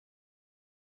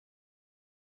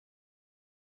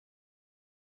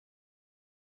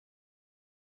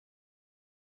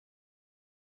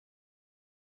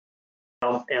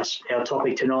our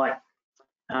topic tonight,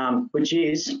 which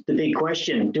is the big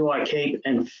question: do I keep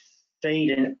and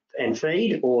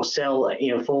feed or sell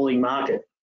in a falling market?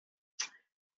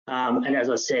 And as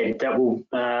I said, that will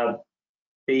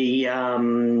be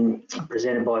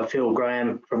presented by Phil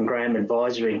Graham from Graham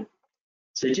Advisory.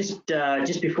 So just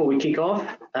before we kick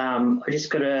off, I just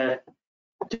got to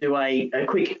do a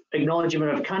quick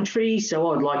acknowledgement of country.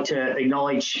 So I'd like to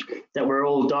acknowledge that we're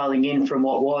all dialing in from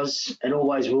what was and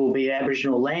always will be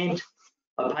Aboriginal land.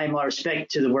 I pay my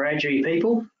respect to the Wiradjuri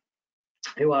people,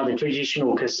 who are the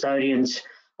traditional custodians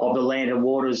of the land and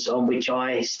waters on which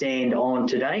I stand on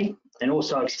today, and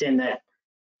also extend that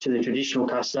to the traditional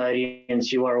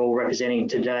custodians you are all representing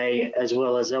today, as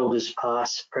well as elders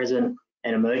past, present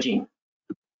and emerging.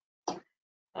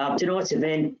 Tonight's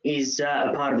event is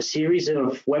a part of a series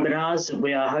of webinars that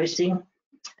we are hosting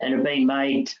and have been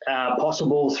made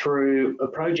possible through a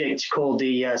project called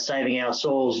the Saving Our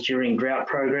Soils During Drought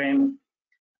program,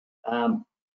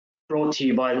 brought to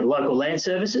you by the local land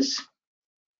services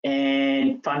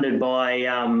and funded by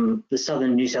the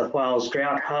Southern New South Wales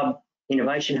Drought Hub,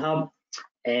 Innovation Hub,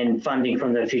 and funding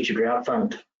from the Future Drought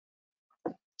Fund.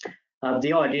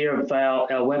 The idea of our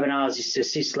webinars is to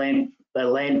assist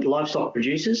livestock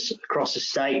producers across the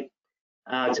state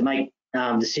to make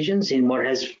decisions in what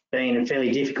has been a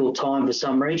fairly difficult time for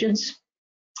some regions.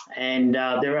 And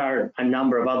there are a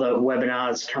number of other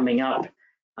webinars coming up.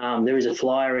 There is a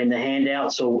flyer in the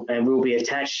handouts, and will be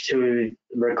attached to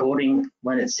the recording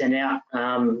when it's sent out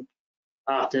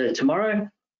after tomorrow.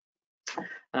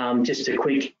 Just a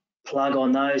quick plug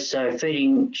on those. So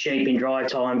feeding sheep in dry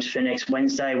times for next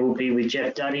Wednesday will be with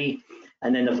Jeff Duddy,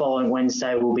 and then the following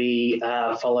Wednesday will be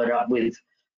followed up with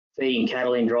feeding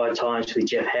cattle in dry times with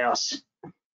Jeff House.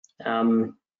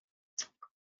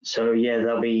 So yeah,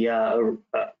 there'll be a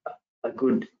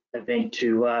good event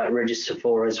to register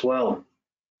for as well.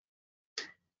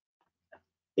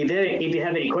 If you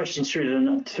have any questions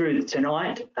through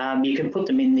tonight, you can put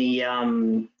them in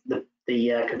the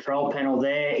control panel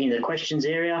there in the questions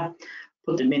area.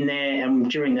 Put them in there, and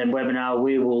during the webinar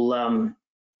we will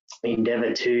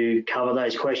endeavour to cover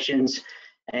those questions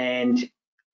and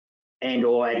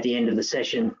or at the end of the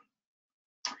session.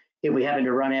 If we happen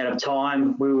to run out of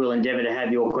time, we will endeavour to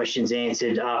have your questions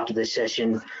answered after the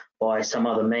session by some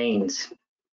other means.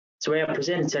 So our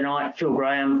presenter tonight, Phil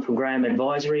Graham from Graham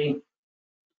Advisory.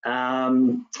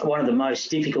 One of the most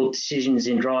difficult decisions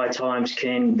in dry times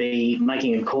can be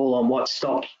making a call on what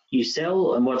stock you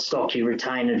sell and what stock you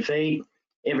retain and feed.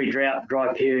 Every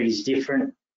dry period is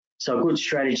different, so a good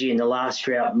strategy in the last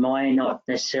drought may not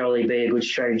necessarily be a good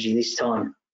strategy this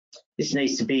time. This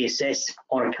needs to be assessed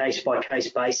on a case-by-case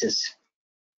basis.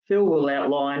 Phil will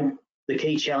outline the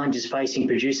key challenges facing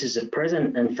producers at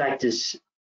present and factors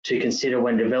to consider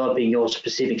when developing your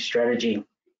specific strategy.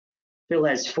 Phil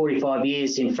has 45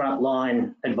 years in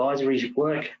frontline advisory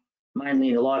work, mainly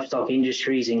in the livestock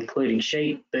industries, including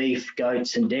sheep, beef,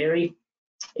 goats and dairy.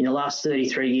 In the last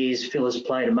 33 years, Phil has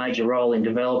played a major role in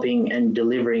developing and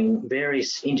delivering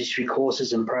various industry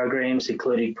courses and programs,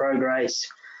 including Progress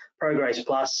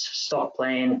Plus, Stock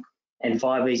Plan and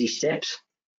 5 Easy Steps.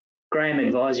 Graham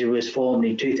Advisory was formed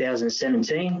in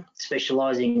 2017,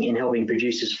 specialising in helping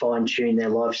producers fine-tune their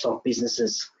livestock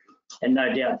businesses. And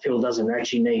no doubt Phil doesn't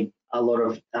actually need a lot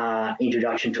of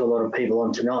introduction to a lot of people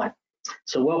on tonight.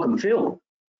 So welcome, Phil.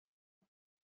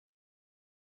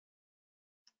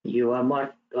 You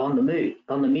are on the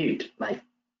mute, mate.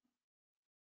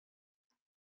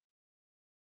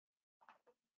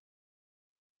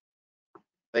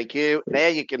 Thank you. Now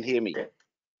you can hear me.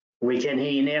 We can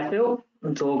hear you now, Phil.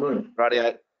 It's all good.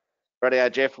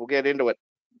 Rightio, Jeff. We'll get into it.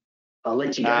 I'll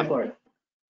let you go for it.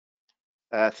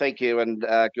 Thank you, and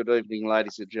good evening,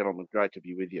 ladies and gentlemen. Great to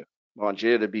be with you. Mind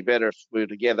you, it'd be better if we were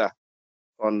together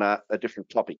on a different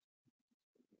topic.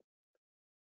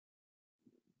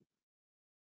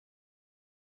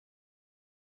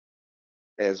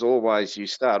 As always, you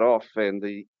start off,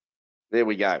 and there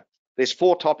we go. There's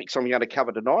 4 topics I'm going to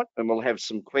cover tonight, and we'll have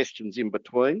some questions in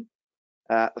between.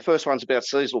 The first one's about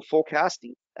seasonal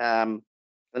forecasting. The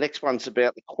next one's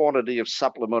about the quantity of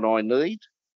supplement I need.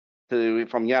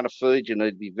 If I'm going to feed, you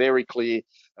need to be very clear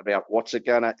about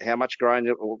how much grain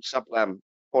or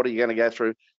what are you going to go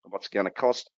through and what's going to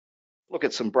cost. Look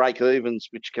at some break evens,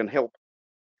 which can help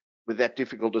with that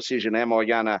difficult decision. Am I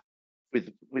going to,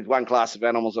 with one class of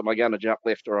animals, am I going to jump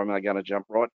left or am I going to jump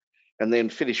right? And then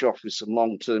finish off with some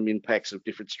long-term impacts of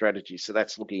different strategies. So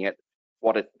that's looking at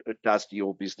what it does to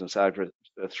your business over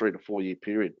a 3 to 4 year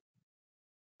period.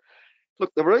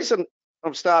 Look, the reason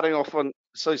I'm starting off on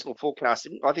seasonal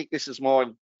forecasting, I think this is my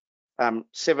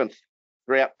 7th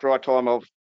dry time I've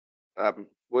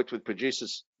worked with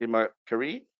producers in my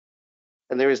career,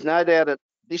 and there is no doubt that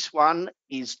this one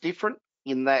is different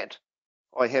in that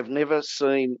I have never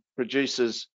seen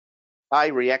producers,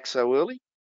 A, react so early,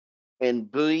 and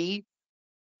B,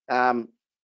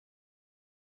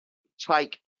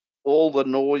 take all the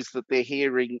noise that they're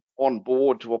hearing on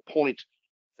board to a point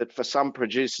that for some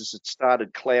producers it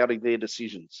started clouding their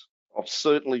decisions. I've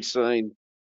certainly seen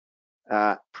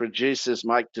producers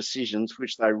make decisions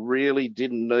which they really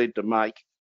didn't need to make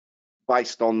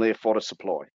based on their fodder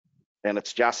supply. And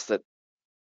it's just that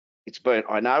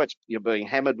I know you're being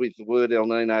hammered with the word El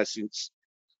Nino since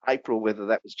April, whether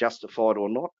that was justified or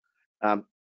not.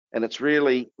 And it's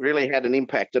really had an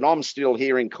impact. And I'm still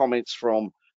hearing comments from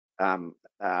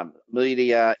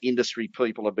media, industry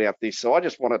people about this. So I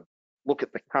just want to look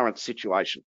at the current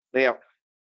situation. Now,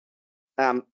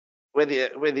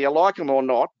 whether you like them or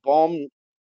not, BOM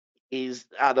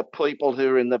are the people who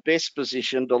are in the best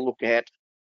position to look at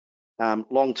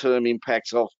long-term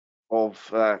impacts of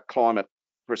climate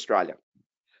for Australia.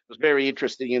 It was very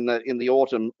interesting in the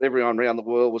autumn. Everyone around the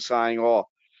world was saying, "Oh,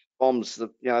 BOM's the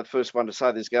first one to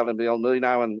say there's going to be El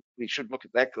Nino, and we should look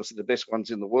at that because they're the best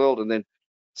ones in the world." And then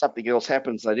something else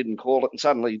happens, they didn't call it, and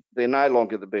suddenly they're no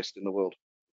longer the best in the world.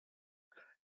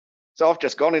 So I've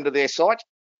just gone into their site.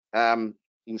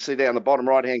 You can see down the bottom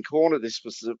right-hand corner, this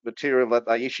was the material that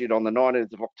they issued on the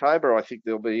 19th of October. I think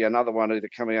there'll be another one either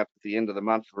coming out at the end of the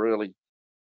month or early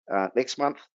next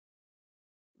month.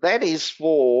 That's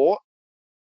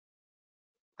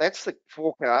the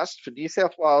forecast for New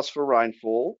South Wales for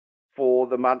rainfall for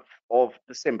the month of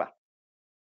December.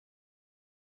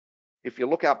 If you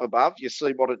look up above, you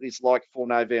see what it is like for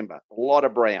November. A lot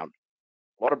of brown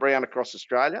across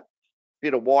Australia, a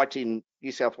bit of white in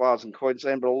New South Wales and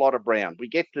Queensland, but a lot of brown. We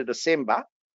get to December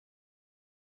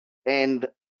and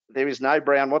there is no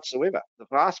brown whatsoever. The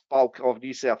vast bulk of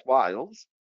New South Wales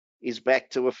is back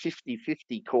to a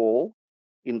 50-50 call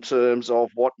in terms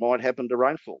of what might happen to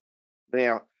rainfall.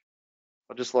 Now,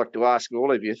 I'd just like to ask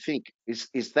all of you,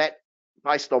 is that,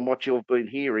 based on what you've been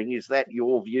hearing, is that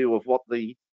your view of what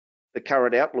the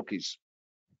current outlook is?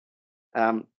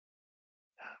 I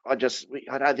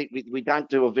don't think we don't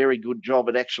do a very good job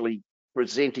at actually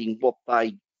presenting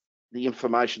the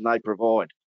information they provide.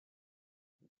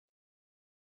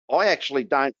 I actually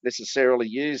don't necessarily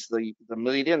use the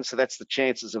median, so that's the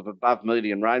chances of above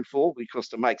median rainfall, because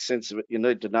to make sense of it, you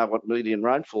need to know what median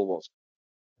rainfall was.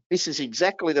 This is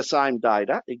exactly the same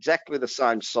data, exactly the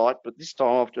same site, but this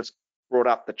time I've just brought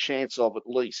up the chance of at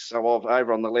least. So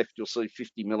over on the left, you'll see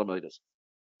 50 millimetres.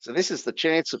 So this is the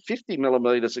chance of 50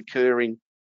 millimetres occurring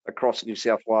across New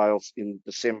South Wales in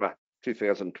December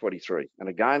 2023. And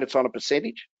again, it's on a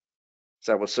percentage.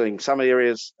 So we're seeing some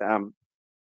areas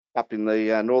up in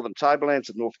the northern tablelands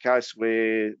and north coast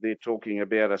where they're talking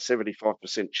about a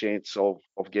 75% chance of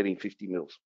getting 50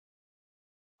 mils.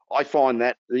 I find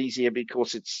that easier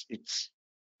because it's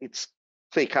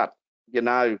clear cut.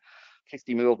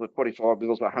 50 mils or 25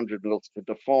 mils or 100 mils, a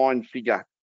defined figure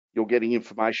you're getting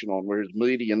information on, whereas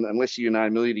median, unless you know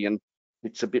median,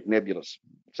 it's a bit nebulous.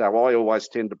 So I always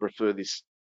tend to prefer this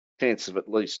chance of at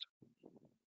least.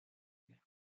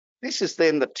 This is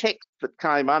then the text that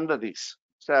came under this.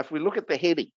 So if we look at the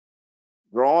heading,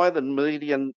 drier than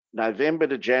median November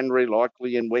to January,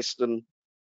 likely in western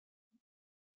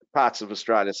parts of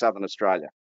Australia, southern Australia.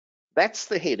 That's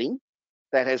the heading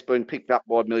that has been picked up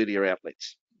by media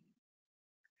outlets.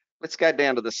 Let's go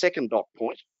down to the second dot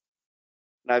point.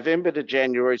 November to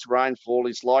January's rainfall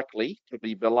is likely to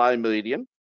be below median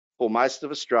for most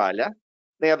of Australia.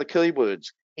 Now the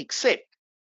keywords, except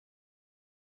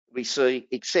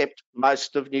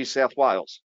most of New South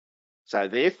Wales. So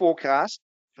their forecast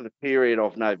for the period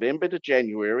of November to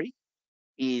January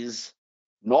is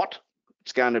not,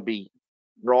 it's going to be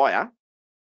drier.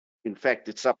 In fact,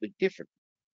 it's something different.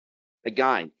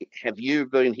 Again, have you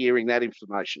been hearing that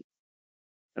information?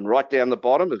 And right down the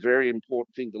bottom, a very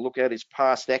important thing to look at is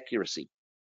past accuracy.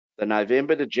 The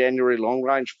November to January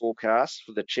long-range forecast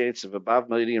for the chance of above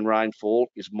median rainfall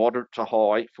is moderate to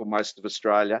high for most of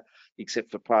Australia,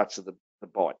 except for parts of the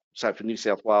Bight. So for New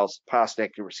South Wales, past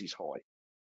accuracy is high.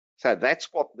 So that's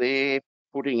what they're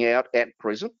putting out at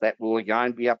present. That will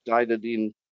again be updated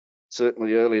in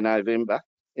certainly early November.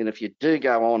 And if you do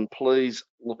go on, please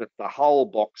look at the whole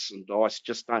box and dice,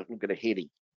 just don't look at a heading.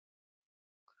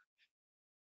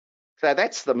 So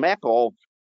that's the map of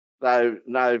the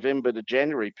November to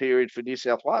January period for New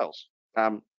South Wales.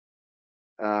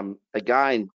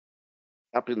 Again,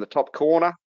 up in the top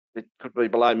corner, it could be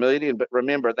below median, but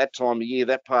remember at that time of year,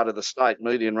 that part of the state,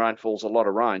 median rainfall's a lot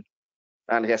of rain.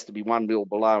 It only has to be 1 mil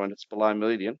below and it's below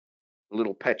median. A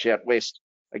little patch out west,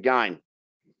 Again,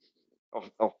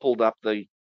 I've pulled up the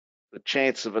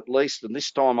chance of at least, and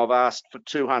this time I've asked for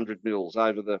 200 mils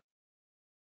over the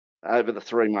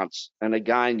 3 months. And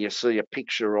again, you see a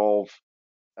picture of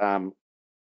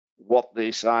what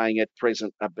they're saying at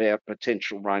present about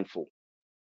potential rainfall.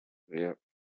 Yeah,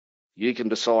 you can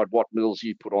decide what mils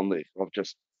you put on there. I've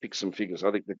just picked some figures.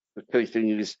 I think the key thing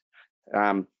is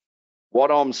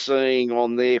what I'm seeing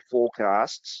on their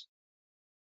forecasts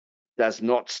does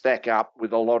not stack up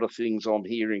with a lot of things I'm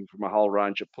hearing from a whole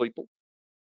range of people.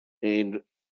 And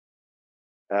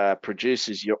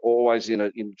producers, you're always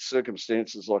in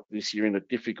circumstances like this, you're in a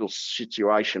difficult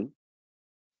situation,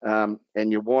 and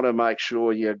you want to make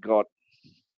sure you've got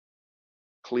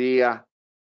clear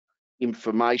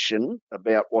information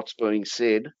about what's being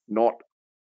said, not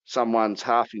someone's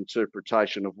half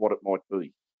interpretation of what it might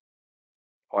be.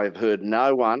 I have heard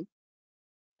no one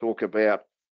talk about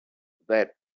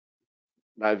that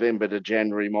November to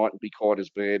January mightn't be quite as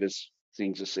bad as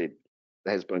things are said,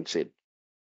 has been said.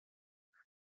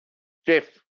 Jeff,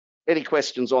 any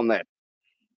questions on that?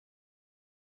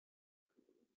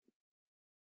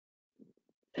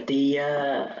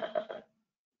 Yeah,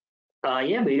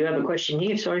 we do have a question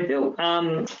here. Sorry, Phil.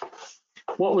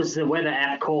 What was the weather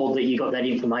app called that you got that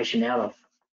information out of?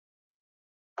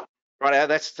 Right,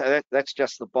 that's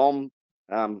just the BOM.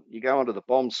 You go onto the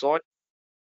BOM site,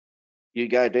 you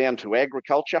go down to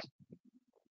agriculture,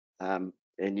 and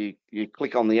you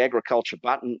click on the agriculture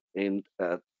button, and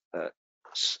a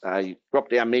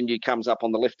drop-down menu comes up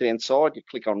on the left-hand side. You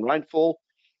click on rainfall,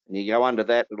 and you go under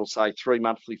that. It'll say 3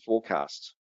 monthly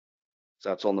forecasts.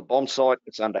 So it's on the BOM site.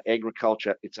 It's under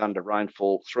agriculture. It's under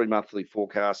rainfall, 3 monthly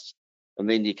forecasts, and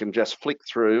then you can just flick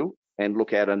through and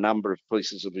look at a number of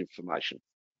pieces of information.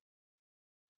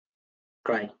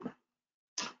 Great.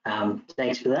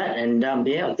 Thanks for that. And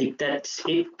yeah, I think that's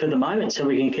it for the moment, so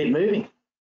we can keep moving.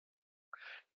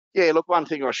 Yeah, look, one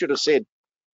thing I should have said,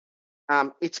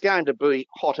 it's going to be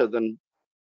hotter than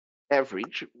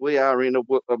average. We are in a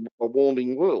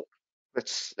warming world.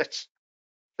 That's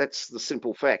the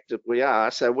simple fact that we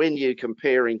are. So when you're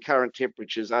comparing current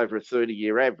temperatures over a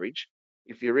 30-year average,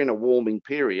 if you're in a warming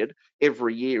period,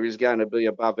 every year is going to be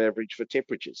above average for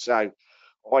temperatures. So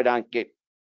I don't get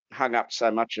hung up so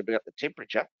much about the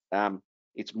temperature.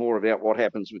 It's more about what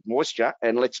happens with moisture.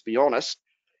 And let's be honest,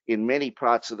 in many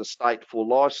parts of the state for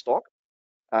livestock,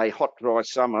 a hot, dry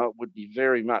summer would be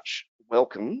very much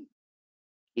welcome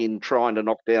in trying to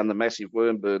knock down the massive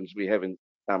worm burdens we have in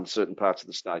certain parts of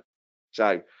the state.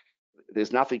 So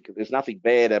there's nothing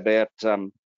bad about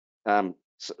some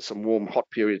warm, hot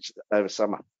periods over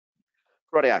summer.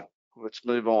 Rightio, let's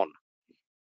move on.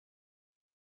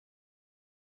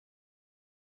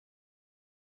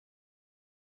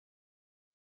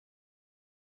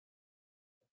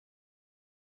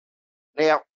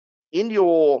 Now, in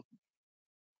your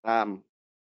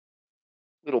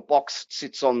little box that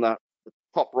sits on the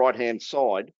top right-hand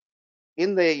side,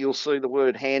 in there you'll see the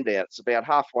word handout. It's about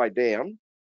halfway down, and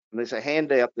there's a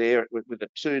handout there with a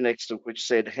 2 next to it which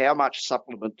said, how much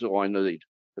supplement do I need?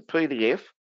 The PDF,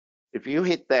 if you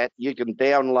hit that, you can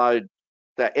download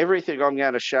that. Everything I'm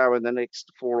going to show in the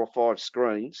next 4 or 5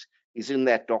 screens is in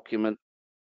that document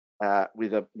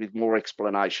with more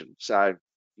explanation. So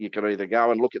you can either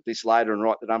go and look at this later and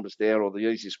write the numbers down, or the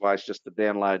easiest way is just to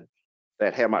download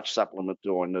that, how much supplement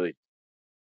do I need?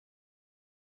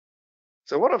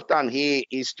 So what I've done here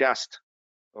is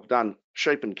I've done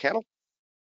sheep and cattle.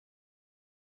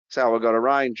 So I've got a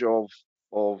range of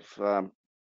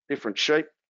different sheep,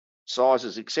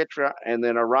 sizes, etc., and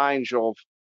then a range of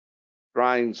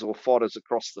grains or fodders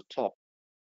across the top.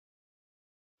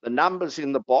 The numbers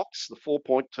in the box, the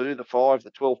 4.2, the 5,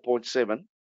 the 12.7,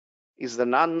 is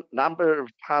the number of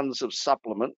tonnes of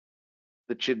supplement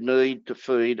that you'd need to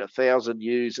feed 1,000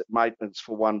 ewes at maintenance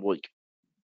for 1 week.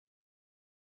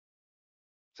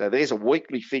 So there's a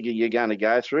weekly figure you're going to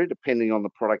go through depending on the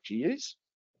product you use.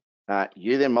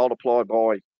 You then multiply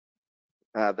by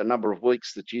the number of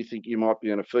weeks that you think you might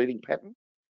be in a feeding pattern.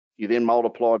 You then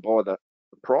multiply by the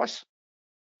price,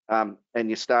 and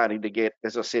you're starting to get,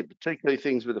 as I said, the 2 key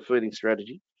things with a feeding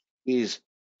strategy is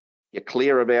you're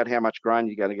clear about how much grain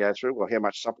you're going to go through, or how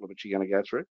much supplement you're going to go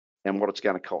through, and what it's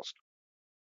going to cost.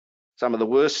 Some of the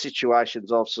worst situations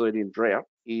I've seen in drought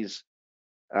is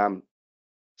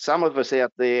some of us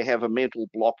out there have a mental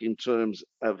block in terms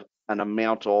of an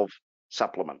amount of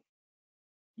supplement.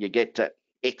 You get to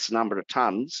X number of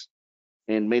tonnes,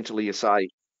 and mentally you say,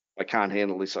 I can't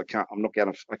handle this. I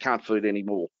can't feed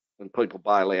anymore, and people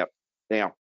bail out.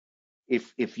 Now,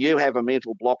 if you have a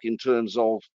mental block in terms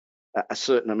of a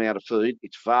certain amount of food,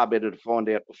 it's far better to find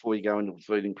out before you go into the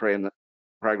feeding plan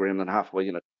program than half a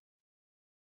unit.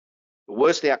 The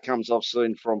worst outcomes I've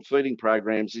seen from feeding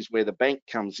programs is where the bank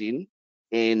comes in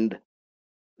and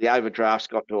the overdraft's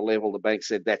got to a level the bank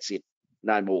said, that's it,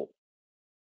 no more.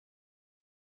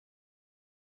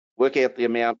 Work out the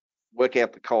amount, work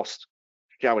out the cost,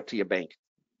 show it to your bank.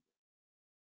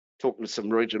 Talking to some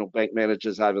regional bank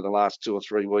managers over the last 2 or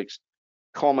 3 weeks,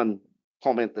 common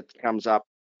comment that comes up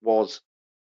was,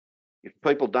 if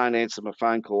people don't answer my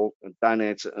phone call and don't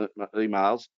answer my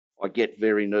emails, I get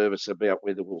very nervous about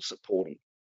whether we'll support them.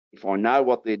 If I know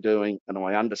what they're doing and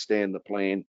I understand the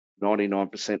plan,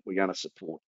 99% we're going to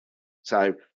support.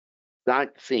 So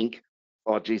don't think,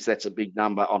 oh, geez, that's a big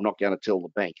number, I'm not going to tell the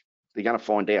bank. They're going to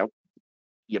find out.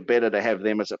 You're better to have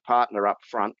them as a partner up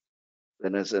front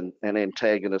than as an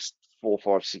antagonist 4,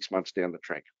 5, 6 months down the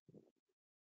track.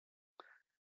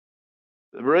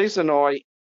 The reason I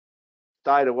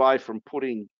stayed away from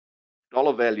putting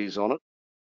dollar values on it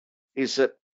is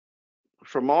that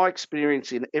from my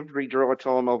experience in every dry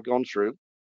time I've gone through,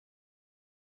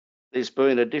 there's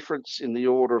been a difference in the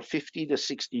order of $50 to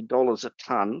 $60 a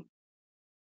tonne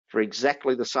for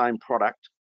exactly the same product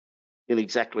in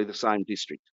exactly the same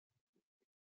district.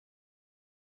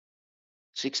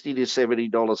 $60 to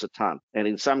 $70 a tonne. And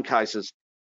in some cases,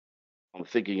 I'm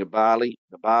thinking of barley.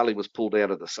 The barley was pulled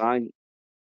out of the same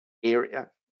area.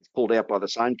 It's pulled out by the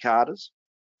same carters,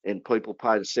 and people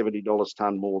paid $70 a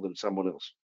tonne more than someone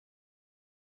else.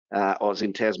 I was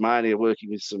in Tasmania working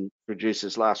with some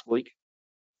producers last week.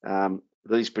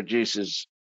 These producers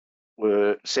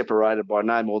were separated by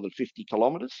no more than 50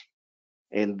 kilometres,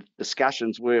 and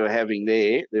discussions we were having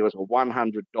there was a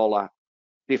 $100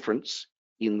 difference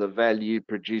in the value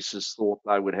producers thought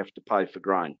they would have to pay for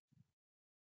grain.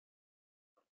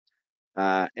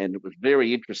 And it was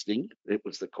very interesting. It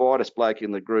was the quietest bloke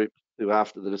in the group who,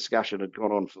 after the discussion had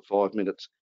gone on for 5 minutes,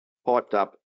 piped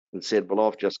up and said, well,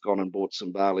 I've just gone and bought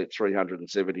some barley at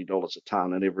 $370 a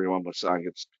tonne, and everyone was saying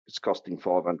it's costing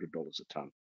 $500 a tonne.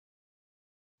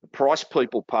 The price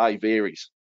people pay varies.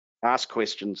 Ask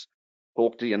questions,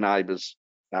 talk to your neighbours.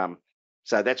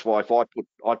 So that's why if I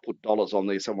put dollars on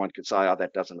there, someone could say, oh,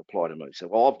 that doesn't apply to me.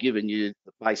 So I've given you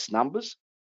the base numbers.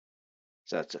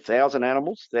 So it's 1,000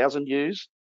 animals, 1,000 ewes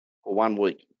for 1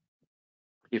 week.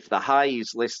 If the hay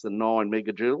is less than 9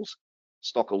 megajoules,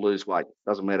 stock will lose weight.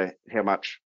 Doesn't matter how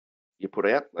much you put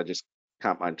out, they just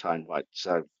can't maintain weight.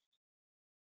 So,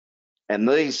 and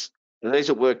these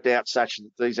are worked out such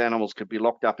that these animals could be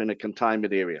locked up in a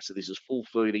containment area. So this is full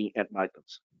feeding and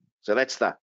maintenance. So that's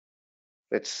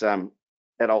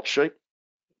adult sheep.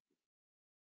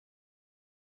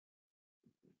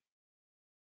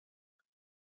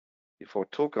 If I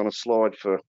talk on a slide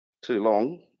for too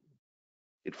long,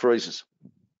 it freezes.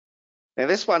 Now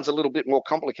this one's a little bit more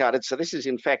complicated. So this is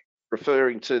in fact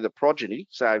referring to the progeny.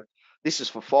 So this is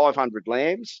for 500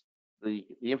 lambs. The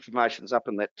information's up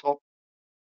in that top.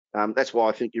 That's why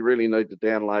I think you really need to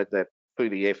download that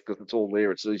PDF, because it's all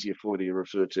there. It's easier for you to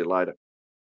refer to later.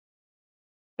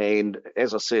 And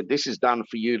as I said, this is done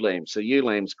for ewe lambs. So ewe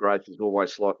lambs' growth is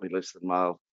always slightly less than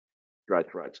male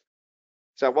growth rates.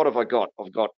 So what have I got?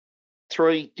 I've got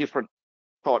 3 different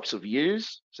types of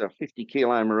ewes. So 50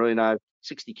 kilo merino,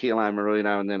 60 kilo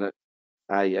merino, and then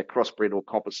a crossbred or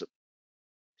composite.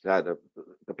 So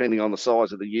depending on the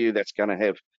size of the ewe, that's going to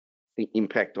have the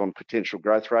impact on potential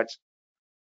growth rates.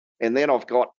 And then I've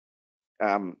got,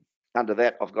 under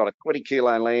that, I've got a 20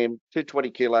 kilo lamb, 2 20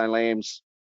 kilo lambs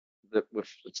that we're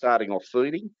starting off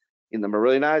feeding in the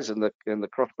merinos, and the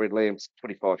crossbred lambs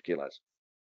 25 kilos.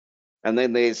 And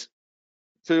then there's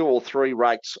 2 or 3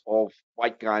 rates of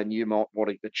weight gain you might want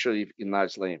to achieve in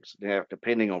those lambs. Now,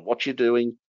 depending on what you're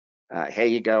doing, how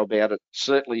you go about it,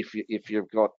 certainly if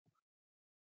you've got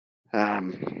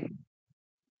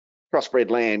crossbred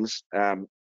lambs,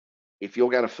 if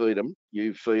you're going to feed them,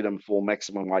 you feed them for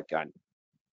maximum weight gain.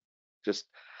 Just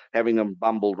having them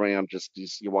bumbled around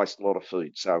you waste a lot of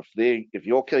food. So if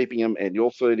you're keeping them and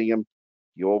you're feeding them,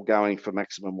 you're going for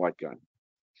maximum weight gain.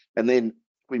 And then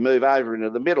we move over into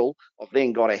the middle. I've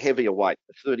then got a heavier weight,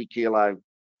 a 30 kilo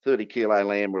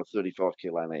lamb or a 35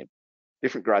 kilo lamb.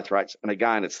 Different growth rates. And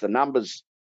again, it's the numbers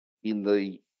in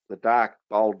the dark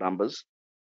bold numbers,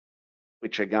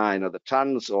 which again are the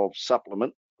tonnes of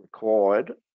supplement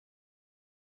required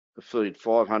to feed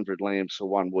 500 lambs for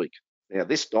 1 week. Now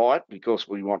this diet, because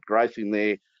we want growth in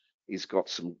there, has got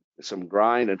some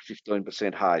grain and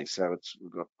 15% hay. So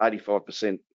we've got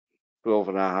 85%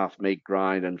 12.5 meg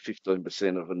grain and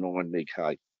 15% of a 9 meg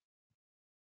hay.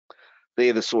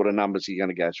 They're the sort of numbers you're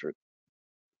going to go through.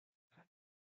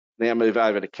 Now move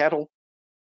over to cattle.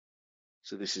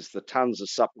 So this is the tons of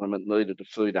supplement needed to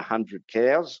feed 100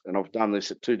 cows, and I've done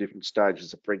this at 2 different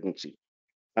stages of pregnancy,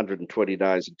 120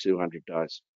 days and 200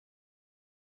 days.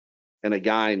 And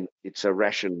again, it's a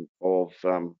ration of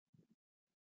a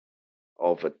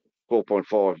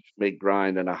 4.5 meg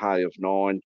grain and a hay of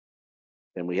 9,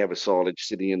 and we have a silage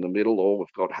sitting in the middle, or we've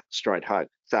got straight hay.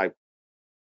 So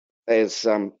as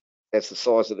the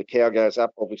size of the cow goes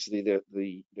up, obviously the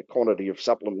quantity of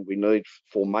supplement we need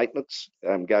for maintenance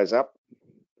goes up.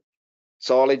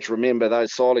 Silage, remember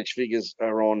those silage figures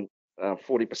are on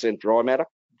 40% dry matter,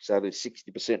 so there's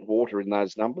 60% water in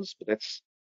those numbers, but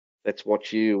that's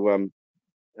what you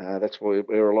that's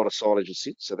where a lot of silage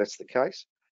sits, so that's the case.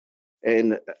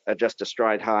 And just a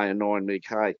straight hay and 9 meg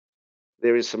hay.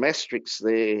 There is some asterisks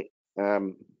there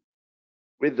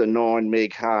with the 9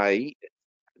 meg hay.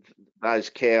 Those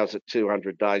cows at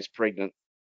 200 days pregnant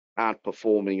aren't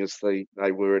performing as they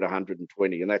were at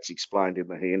 120, and that's explained in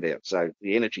the handout. So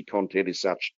the energy content is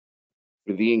such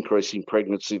with the increase in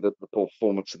pregnancy that the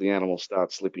performance of the animal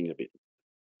starts slipping a bit.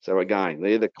 So again,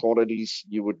 they're the quantities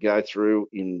you would go through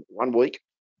in 1 week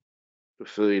to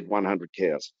feed 100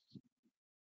 cows.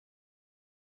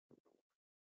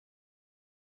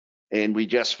 And we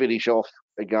just finish off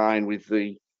again with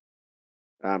the,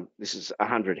 this is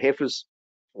 100 heifers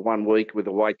for 1 week with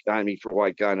a weight aiming for a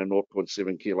weight gain of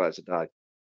 0.7 kilos a day.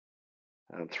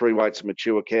 3 weights of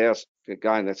mature cows,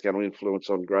 again, that's going to influence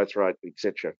on growth rate,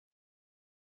 etc.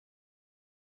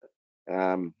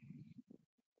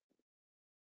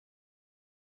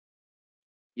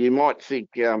 You might think,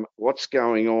 what's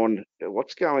going on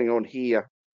here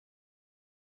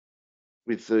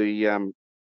with the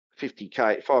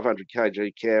 500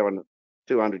 kg cow and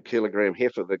 200 kilogram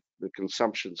heifer? The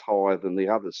consumption's higher than the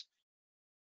others.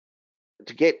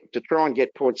 To try and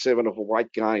get 0.7 of a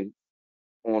weight gain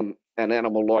on an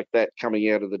animal like that coming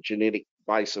out of the genetic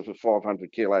base of a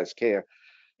 500 kilos cow,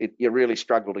 you really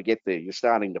struggle to get there. You're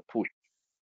starting to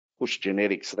push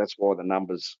genetics, so that's why the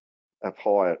numbers up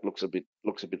higher. It looks a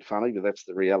bit funny, but that's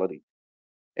the reality.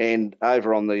 And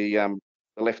over on the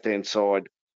left-hand side,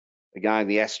 again,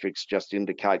 the asterisk just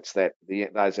indicates that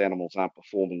those animals aren't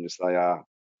performing as they are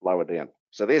lower down.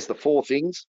 So there's the 4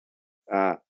 things: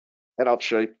 adult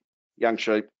sheep, young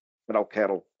sheep, adult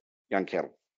cattle, young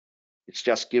cattle. It's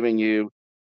just giving you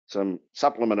some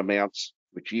supplement amounts,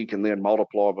 which you can then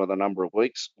multiply by the number of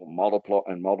weeks, or multiply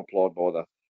by the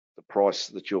price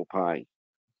that you're paying.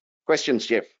 Questions,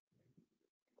 Jeff?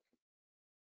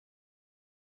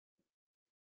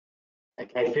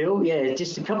 Okay, Phil. Yeah,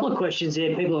 just a couple of questions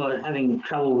there. People are having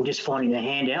trouble just finding the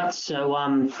handouts. So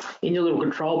in your little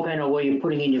control panel where you're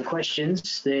putting in your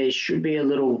questions, there should be a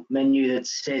little menu that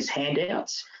says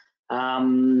handouts.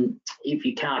 If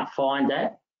you can't find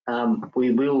that,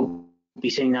 we will be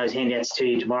sending those handouts to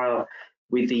you tomorrow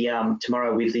with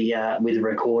the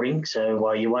recording,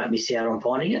 so you won't miss out on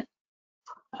finding it.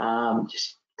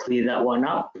 Just clear that one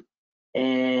up.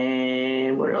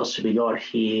 And what else have we got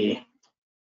here?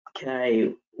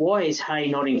 Okay, why is hay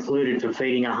not included for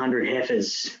feeding 100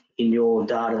 heifers in your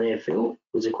data there, Phil?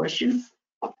 Was a question.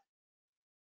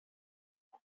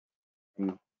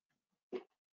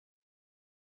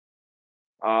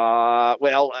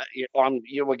 Well,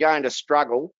 you were going to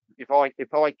struggle if I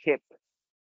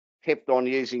kept on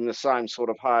using the same sort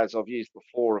of hay as I've used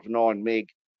before of 9 meg.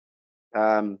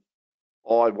 I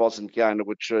wasn't going to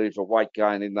achieve a weight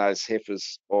gain in those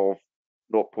heifers of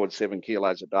 0.7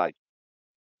 kilos a day.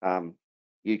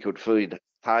 You could feed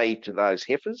hay to those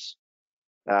heifers,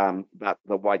 but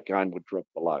the weight gain would drop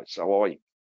below. So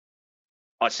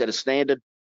I set a standard,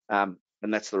 and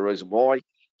that's the reason why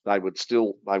they would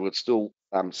still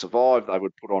survive. They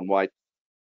would put on weight.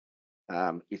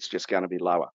 It's just going to be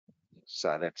lower.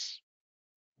 So that's,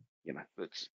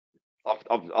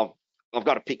 I've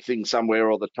got to pick things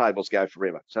somewhere, or the tables go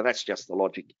forever. So that's just the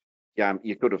logic.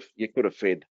 You could have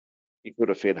fed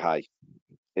hay.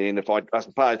 And I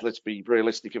suppose, let's be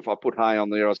realistic, if I put hay on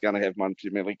there, I was going to have 1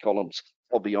 too many columns.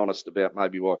 I'll be honest about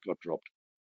maybe why it got dropped.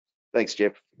 Thanks,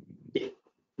 Jeff. Yeah,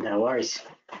 no worries.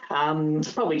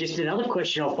 Probably just another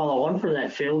question I'll follow on from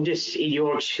that, Phil. Just in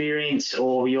your experience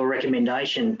or your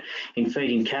recommendation in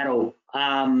feeding cattle,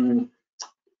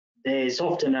 there's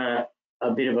often a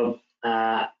bit of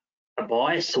a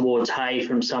bias towards hay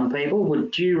from some people.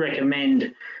 Would you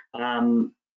recommend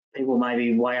people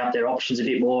maybe weigh up their options a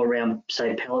bit more around,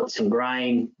 say, pellets and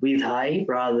grain with hay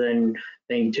rather than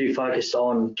being too focused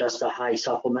on just a hay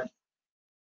supplement?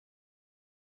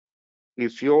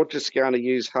 If you're just going to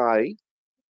use hay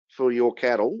for your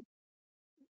cattle,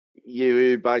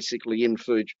 you basically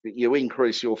you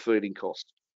increase your feeding cost.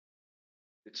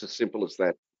 It's as simple as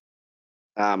that.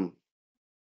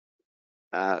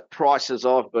 prices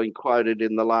I've been quoted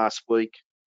in the last week.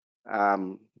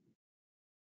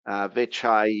 Vetch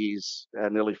hay is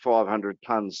nearly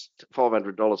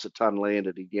 $500 a tonne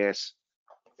landed in gas,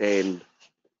 and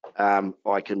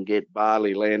I can get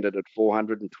barley landed at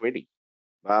 420.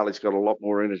 Barley's got a lot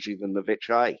more energy than the vetch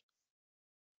hay.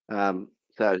 So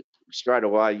straight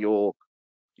away your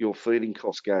feeding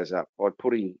cost goes up. By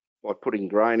putting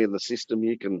grain in the system,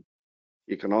 you can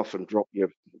often drop your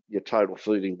total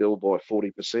feeding bill by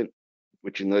 40%,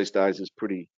 which in these days is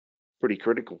pretty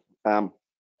critical.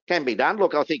 Can be done.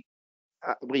 Look, I think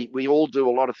we all do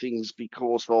a lot of things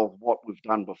because of what we've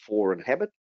done before and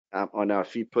habit. I know a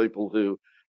few people who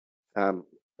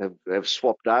have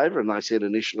swapped over, and they said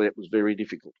initially it was very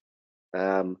difficult.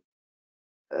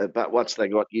 But once they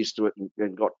got used to it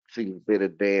and got things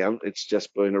bedded down, it's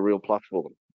just been a real plus for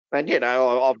them. And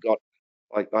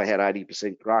I had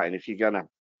 80% grain. If you're going to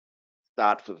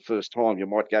start for the first time, you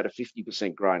might go to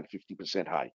 50% grain, 50%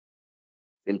 hay,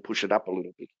 then push it up a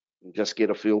little bit and just get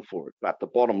a feel for it. But the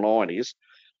bottom line is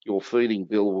your feeding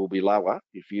bill will be lower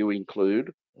if you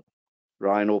include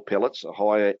grain or pellets, a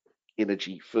higher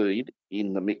energy feed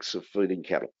in the mix of feeding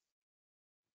cattle.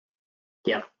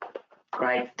 Yeah,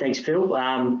 great. Thanks, Phil.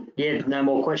 Yeah, no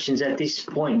more questions at this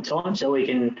point in time, so we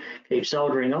can keep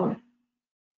soldering on.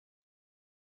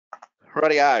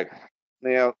 Rightio.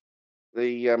 Now,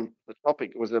 the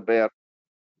topic was about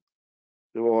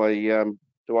do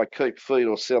I keep feed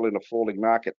or sell in a falling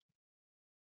market?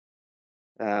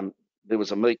 There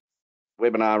was a meat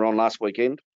webinar on last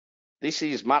weekend. This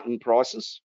is mutton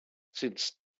prices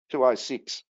since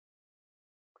 2006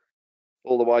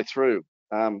 all the way through.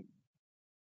 So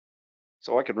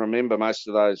I can remember most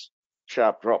of those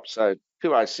sharp drops. So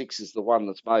 206 is the one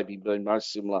that's maybe been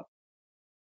most similar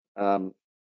to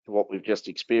what we've just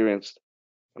experienced.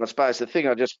 And I suppose the thing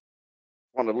I just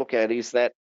want to look at is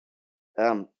that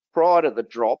prior to the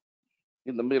drop,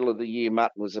 in the middle of the year,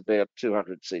 mutton was about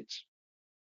 200 cents.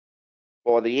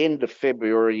 By the end of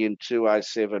February in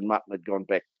 2007, mutton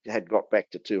had got back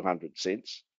to 200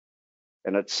 cents,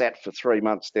 and it sat for 3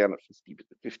 months down at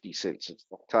 50 cents. It's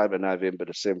October, November,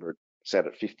 December, it sat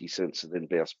at 50 cents and then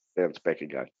bounced back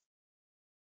again.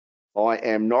 I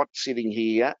am not sitting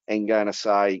here and going to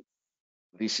say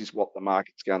this is what the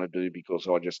market's going to do because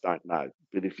I just don't know.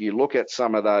 But if you look at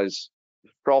some of those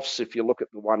troughs, if you look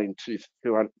at the one in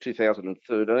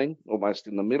 2013, almost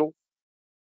in the middle,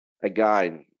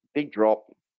 again, big drop,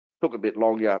 took a bit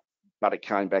longer, but it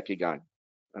came back again.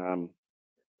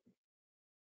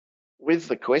 With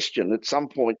the question, at some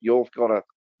point you've got to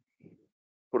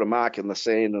put a mark in the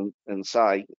sand and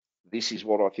say, this is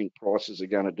what I think prices are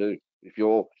going to do. If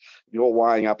you're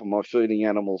weighing up on my feeding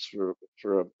animals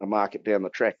for a market down the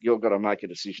track, you've got to make a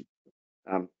decision.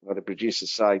 The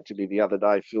producers say to me the other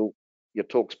day, Phil, your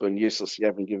talk's been useless. You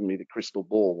haven't given me the crystal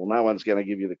ball. Well, no one's going to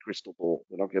give you the crystal ball.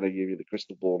 They're not going to give you the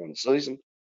crystal ball on the season.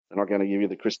 They're not going to give you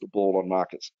the crystal ball on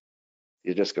markets.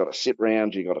 You just got to sit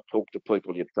around. You got to talk to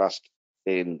people you trust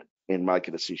and make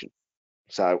a decision.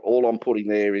 So all I'm putting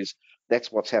there is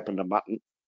that's what's happened to mutton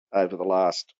over the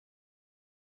last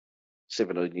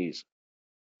 17 years.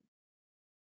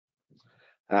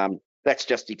 That's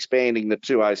just expanding the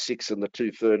 206 and the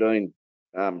 213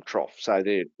 trough. So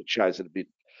there, it shows it a bit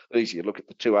easier. Look at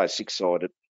the 206 side.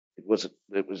 It was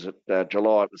at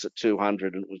July. It was at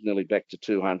 200, and it was nearly back to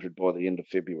 200 by the end of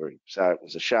February. So it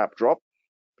was a sharp drop,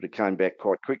 but it came back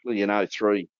quite quickly. In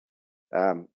 03,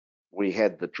 we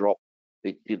had the drop.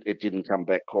 It didn't come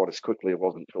back quite as quickly. It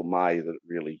wasn't until May that it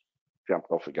really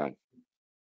jumped off again.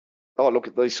 I look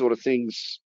at these sort of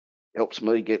things. Helps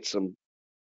me get some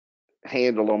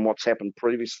handle on what's happened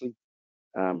previously.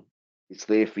 It's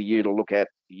there for you to look at.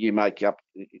 You make up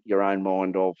your own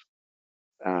mind of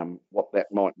what that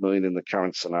might mean in the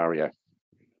current scenario.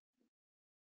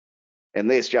 And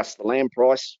there's just the lamb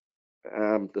price.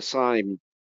 The same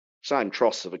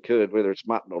troughs have occurred, whether it's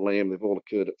mutton or lamb, they've all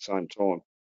occurred at the same time.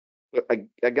 But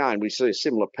again, we see a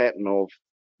similar pattern of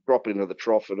drop into the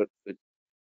trough, and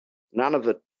none of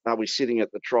it are we sitting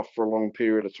at the trough for a long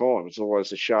period of time. It's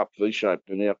always a sharp V-shape,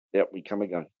 and out we come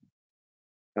again.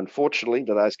 Unfortunately,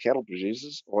 to those cattle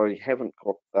producers, I haven't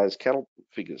got those cattle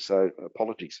figures, so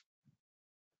apologies.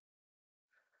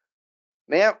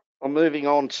 Now, I'm moving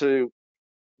on to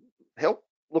help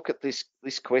look at this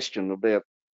question about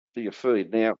do you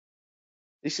feed. Now,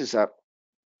 these are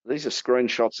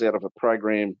screenshots out of a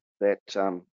program that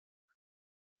the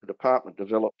department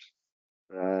developed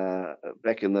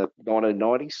back in the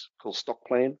 1990s called Stock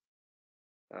Plan.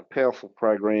 A powerful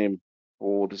program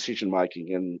for decision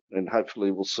making, and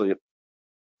hopefully we'll see it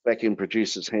back in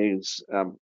producers' hands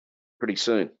pretty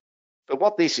soon. So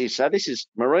what this is, so this is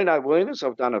merino weaners.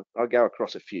 I go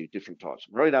across a few different types.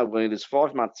 Merino weaners,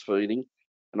 5 months feeding,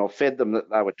 and I've fed them that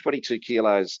they were 22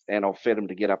 kilos, and I've fed them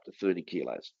to get up to 30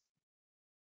 kilos.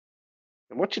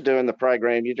 And what you do in the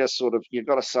program, you just you've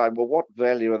got to say, well, what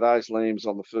value are those lambs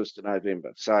on the 1st of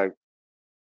November? So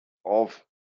I've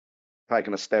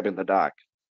taken a stab in the dark.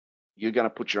 You're going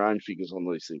to put your own figures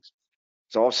on these things.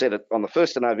 So I've said it on the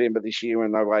 1st of November this year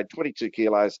when they weighed 22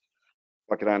 kilos,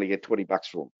 I could only get $20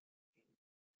 for them.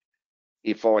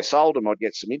 If I sold them, I'd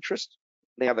get some interest.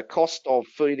 Now, the cost of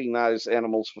feeding those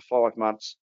animals for 5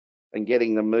 months and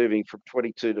getting them moving from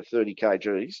 22 to 30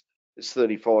 kgs is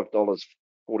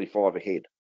 $35.45 a head.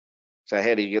 So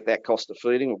how do you get that cost of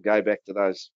feeding? We'll go back to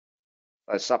those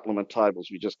supplement tables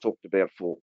we just talked about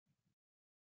for.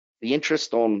 The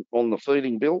interest on the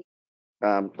feeding bill,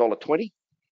 $1.20.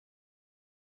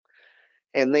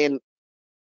 And then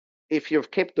if you've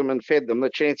kept them and fed them,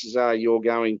 the chances are you're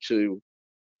going to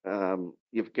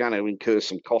incur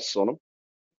some costs on them.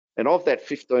 And of that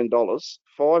 $15,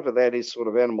 $5 of that is sort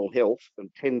of animal health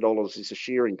and $10 is a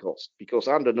shearing cost. Because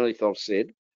underneath I've said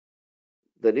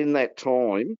that in that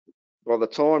time, by the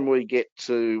time we get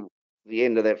to the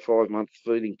end of that 5-month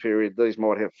feeding period, these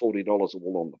might have $40 of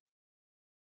wool on them.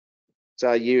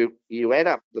 So you add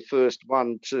up the first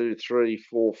 1, 2, 3,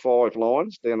 4, 5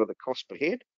 lines down to the cost per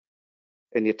head,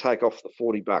 and you take off the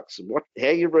 $40. And how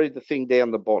you read the thing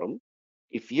down the bottom,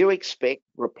 if you expect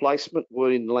replacement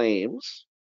weaned lambs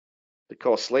to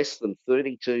cost less than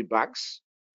 $32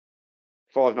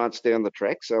 5 months down the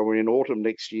track, so we're in autumn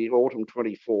next year, autumn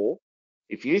 24,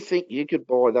 if you think you could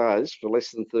buy those for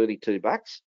less than $32,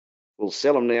 we'll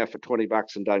sell them now for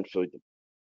 $20 and don't feed them.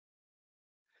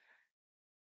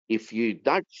 If you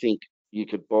don't think you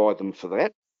could buy them for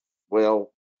that,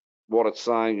 well, what it's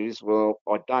saying is, well,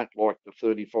 I don't like the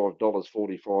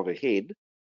 $35.45 a head,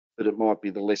 but it might be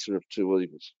the lesser of two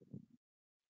evils.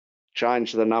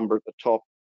 Change the number at the top,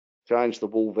 change the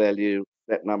wool value,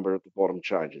 that number at the bottom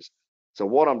changes. So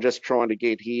what I'm just trying to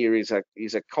get here is a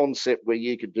concept where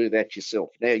you could do that yourself.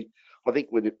 Now, I think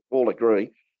we'd all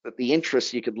agree that the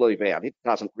interest you could leave out. It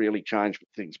doesn't really change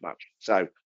things much. So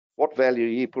what value are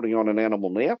you putting on an animal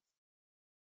now?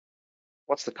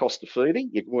 What's the cost of feeding?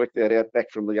 You can work that out back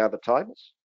from the other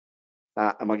tables.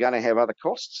 Am I going to have other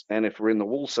costs? And if we're in the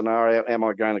wool scenario, am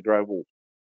I going to grow wool?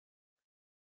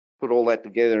 Put all that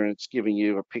together and it's giving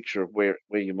you a picture of where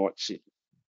you might sit.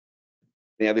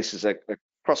 Now, this is a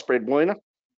crossbred weaner,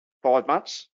 5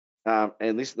 months.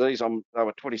 And these they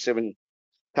were 27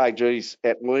 kgs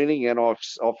at weaning, and I've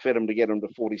fed them to get them to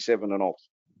 47 and off.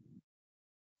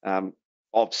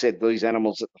 I've said these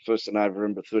animals at the 1st of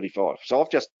November 35. So I've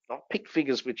picked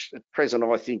figures which at present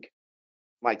I think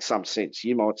make some sense.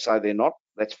 You might say they're not.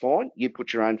 That's fine. You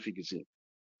put your own figures in.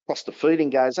 Cost of feeding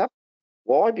goes up.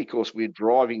 Why? Because we're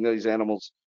driving these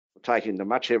animals, we're taking the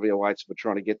much heavier weights, we're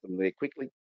trying to get them there quickly.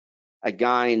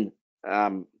 Again,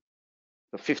 the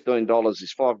 $15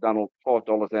 is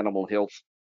 $5 animal health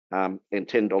and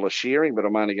 $10 shearing, but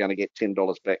I'm only going to get $10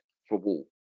 back for wool.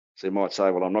 So you might say,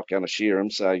 well, I'm not going to shear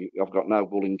them, so I've got no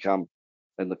wool income,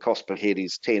 and the cost per head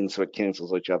is 10, so it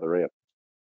cancels each other out.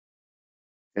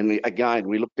 And again,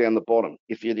 we look down the bottom.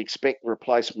 If you'd expect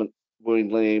replacement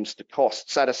weaned lambs to cost,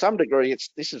 so to some degree,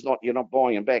 you're not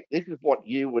buying them back. This is what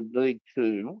you would need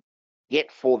to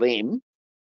get for them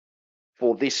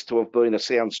for this to have been a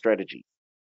sound strategy.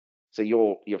 So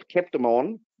you've kept them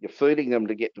on, you're feeding them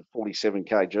to get to 47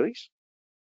 kgs.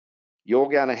 You're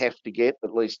going to have to get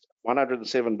at least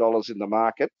 $107 in the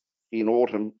market in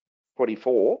autumn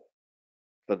 24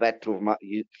 for that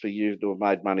for you to have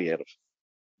made money out of.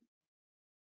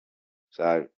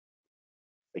 So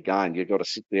again, you've got to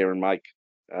sit there and make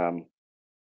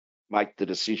the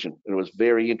decision. It was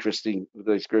very interesting with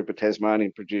this group of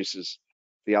Tasmanian producers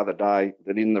the other day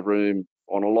that in the room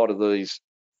on a lot of these,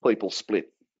 people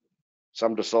split.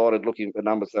 Some decided, looking at the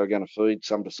numbers they were going to feed,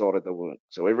 some decided they weren't.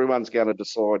 So everyone's going to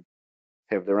decide,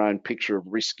 have their own picture of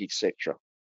risk, etc.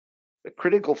 The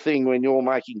critical thing when you're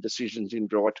making decisions in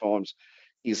dry times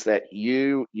is that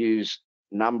you use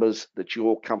numbers that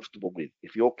you're comfortable with.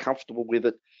 If you're comfortable with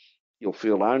it, you'll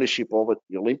feel ownership of it,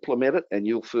 you'll implement it, and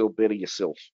you'll feel better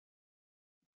yourself.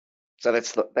 So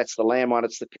that's the lamb one.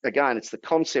 It's the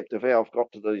concept of how I've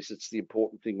got to these. It's the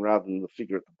important thing rather than the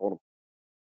figure at the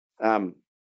bottom.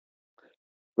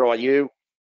 Right, you.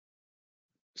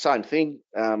 Same thing.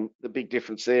 The big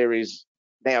difference there is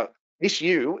now this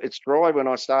ewe, it's dry when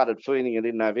I started feeding it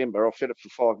in November. I fed it for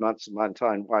 5 months and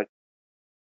maintained weight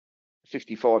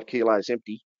 55 kilos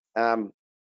empty.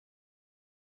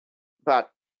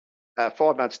 But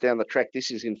 5 months down the track,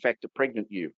 this is in fact a pregnant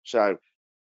ewe. So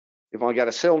if I go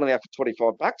to sell now for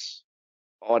 $25,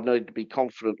 I'd need to be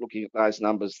confident looking at those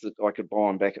numbers that I could buy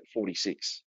them back at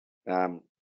 46. I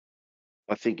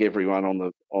think everyone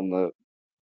on the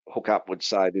hook up would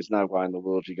say there's no way in the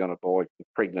world you're going to buy a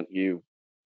pregnant ewe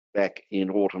back in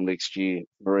autumn next year,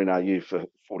 merino ewe, for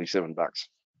 47 bucks.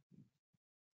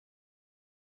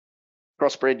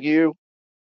 Crossbred ewe,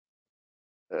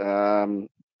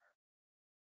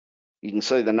 you can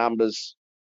see the numbers.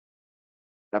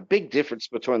 A big difference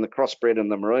between the crossbred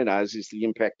and the merinos is the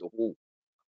impact of wool.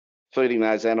 Feeding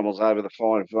those animals over the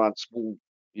 5 months,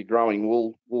 you're growing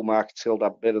wool market's held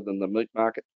up better than the meat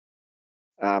market.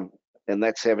 And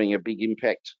that's having a big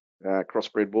impact.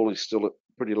 Crossbred wool is still at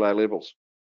pretty low levels.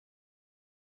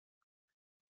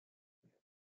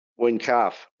 Wean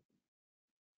calf.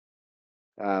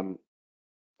 I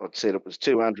said it was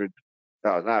 200.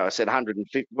 Oh, no, I said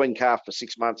 150. Wean calf for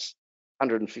 6 months,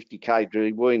 150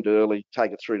 kg, weaned early,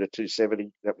 take it through to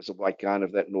 270. That was a weight gain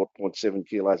of that 0.7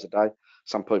 kilos a day.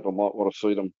 Some people might want to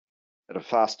feed them at a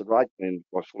faster rate, and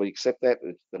I fully accept that.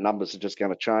 The numbers are just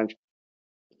going to change.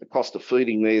 The cost of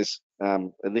feeding there's,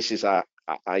 and this is a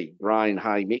grain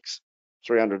hay mix,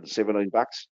 317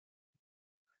 bucks.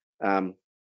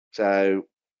 So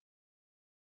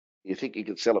you think you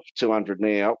could sell it for 200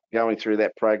 now? Going through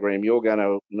that program, you're going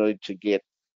to need to get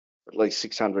at least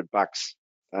 600 bucks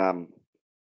at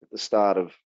the start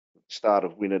of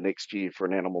winter next year for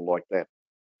an animal like that,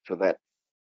 for that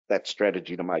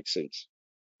strategy to make sense.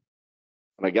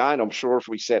 And again, I'm sure if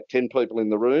we sat 10 people in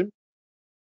the room,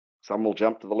 some will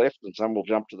jump to the left and some will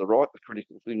jump to the right. The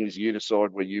critical thing is you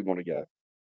decide where you want to go.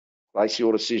 Base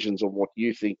your decisions on what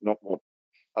you think, not what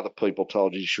other people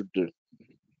told you should do.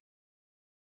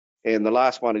 And the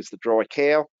last one is the dry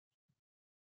cow.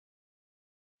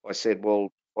 I said, well,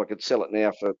 I could sell it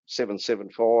now for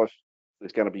 775.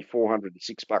 There's going to be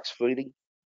 406 bucks feeding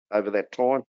over that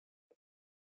time.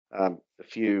 A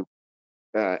few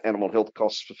animal health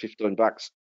costs for 15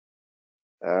 bucks.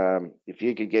 If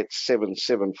you could get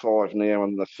 775 now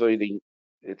in the feeding,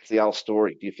 it's the old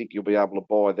story. Do you think you'll be able to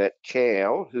buy that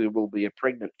cow, who will be a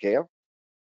pregnant cow,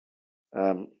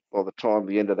 by the time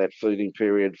the end of that feeding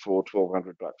period for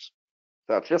 1,200 bucks?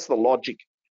 So it's just the logic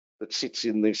that sits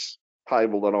in this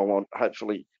table that I want.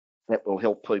 Hopefully that will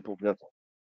help people to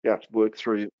work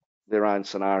through their own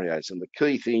scenarios. And the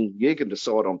key thing, you can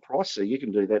decide on price, so you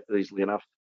can do that easily enough.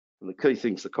 And the key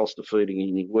thing is the cost of feeding,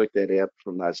 and you work that out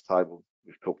from those tables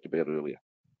we've talked about earlier.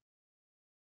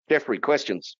 Jeffrey,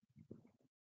 questions?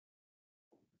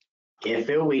 Yeah,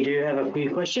 Phil, we do have a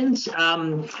few questions.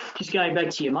 Just going back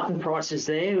to your mutton prices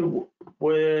there,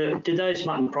 did those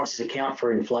mutton prices account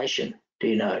for inflation? Do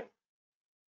you know?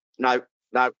 No,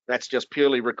 that's just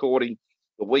purely recording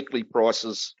the weekly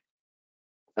prices,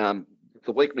 from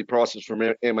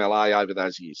MLA over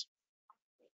those years.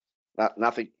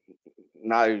 Nothing,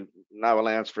 no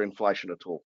allowance for inflation at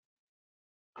all.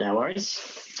 No worries.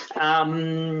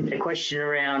 A question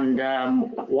around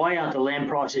why aren't the lamb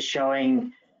prices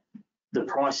showing the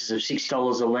prices of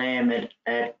 $6 a lamb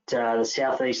at the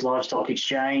Southeast Livestock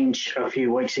Exchange a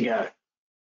few weeks ago?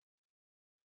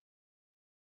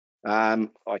 I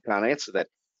can't answer that.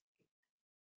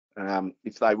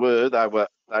 If they were,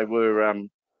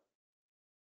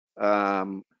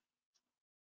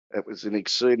 it was an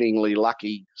exceedingly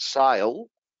lucky sale,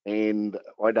 and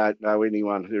I don't know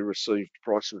anyone who received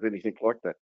prices anything like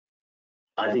that.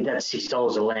 I think that's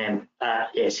 $6 a lamb.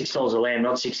 Yeah, $6 a lamb,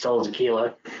 not $6 a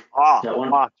kilo. That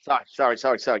one. Sorry.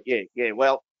 Yeah.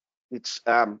 Well, it's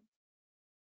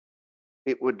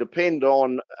it would depend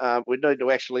on. We'd need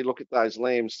to actually look at those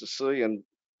lambs to see and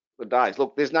the days.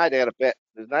 Look, there's no doubt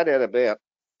about.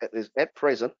 At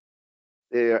present,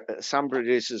 there are some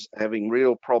producers having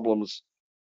real problems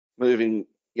moving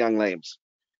young lambs,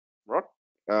 right?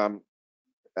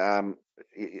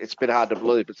 It's a bit hard to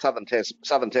believe, but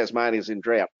southern Tasmania's in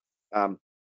drought, and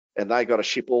they got to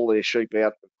ship all their sheep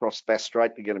out across Bass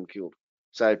Strait to get them killed.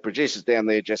 So producers down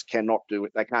there just cannot do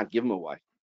it. They can't give them away.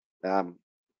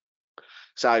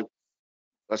 So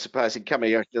I suppose in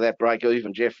coming out to that break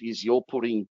even, Jeff, is you're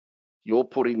putting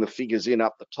the figures in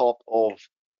up the top of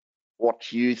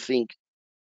what you think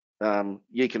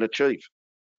you can achieve.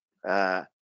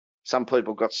 Some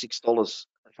people got $6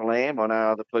 a lamb. I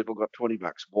know other people got 20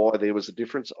 bucks. Why there was a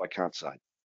difference, I can't say.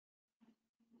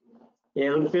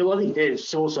 Yeah, look, Phil, I think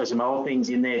there's also some other things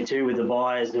in there too with the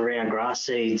buyers around grass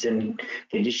seeds and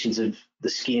conditions of the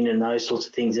skin and those sorts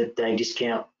of things that they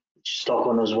discount stock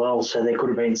on as well. So there could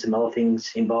have been some other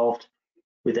things involved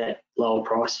with that lower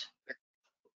price.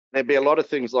 There'd be a lot of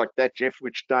things like that, Jeff,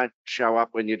 which don't show up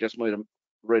when you just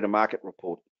read a market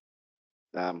report.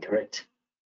 Correct.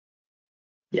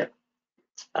 Yep.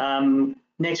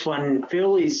 Next one,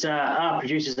 Phil, is are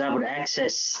producers able to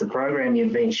access the program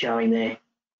you've been showing there?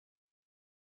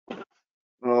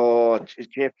 Oh,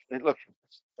 Jeff, look,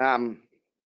 the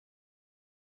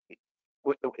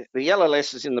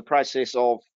LLS is in the process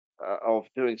of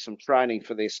doing some training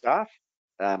for their staff,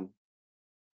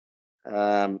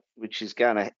 which is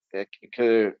going to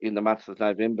occur in the month of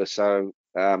November. So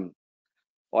I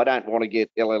don't want to get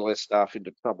LLS staff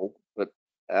into trouble, but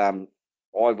I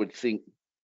would think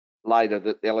later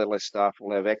that the LLS staff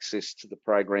will have access to the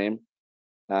program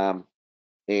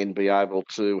and be able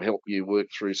to help you work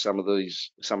through some of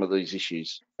these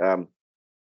issues.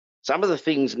 Some of the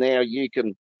things now you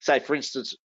can say, for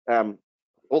instance,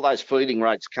 all those feeding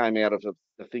rates came out of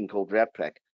a thing called Drought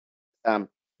Pack.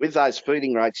 With those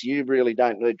feeding rates, you really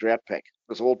don't need Drought Pack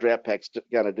because all Drought Pack's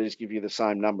going to do is give you the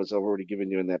same numbers I've already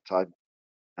given you in that table.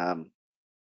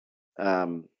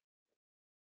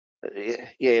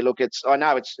 Yeah, look, I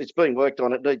know it's being worked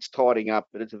on. It needs tidying up,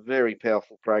 but it's a very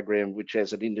powerful program, which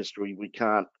as an industry we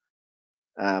can't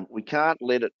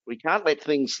let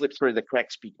things slip through the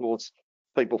cracks because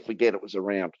people forget it was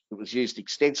around. It was used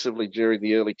extensively during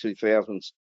the early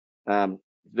 2000s.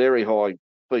 Very high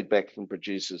feedback from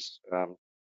producers.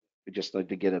 We just need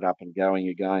to get it up and going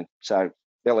again. So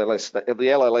the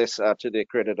LLS, to their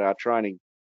credit, are training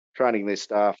their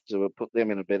staff to put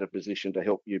them in a better position to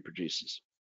help you producers.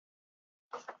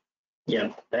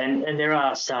 Yeah, and there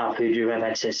are staff who do have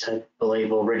access, I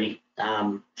believe, already.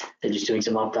 They're just doing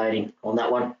some updating on that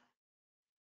one.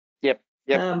 Yep.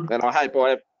 And I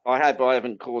hope I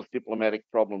haven't caused diplomatic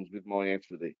problems with my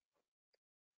answer there.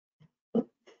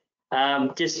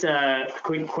 Just a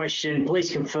quick question.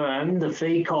 Please confirm the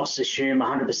feed costs assume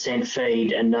 100%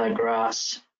 feed and no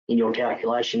grass in your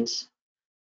calculations.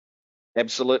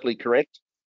 Absolutely correct.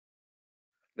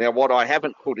 Now, what I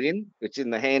haven't put in, it's in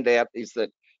the handout, is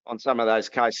that on some of those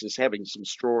cases, having some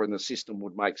straw in the system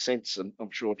would make sense. And I'm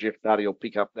sure Jeff Duddy will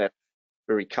pick up that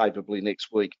very capably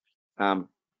next week.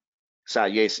 So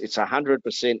yes, it's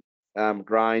 100%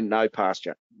 grain, no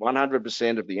pasture.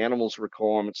 100% of the animals'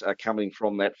 requirements are coming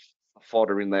from that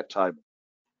fodder in that table.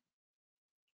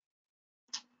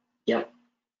 Yep.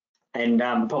 And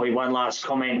probably one last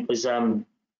comment was in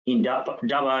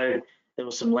Dubbo, there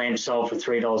was some lamb sold for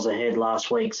 $3 a head last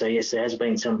week. So yes, there has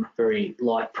been some very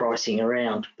light pricing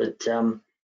around, but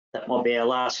that might be our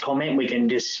last comment. We can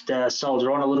just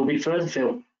soldier on a little bit further,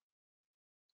 Phil.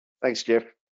 Thanks, Jeff.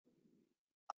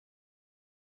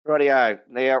 Rightio.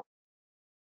 Now,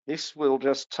 this will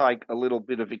just take a little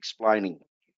bit of explaining.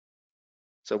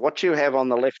 So what you have on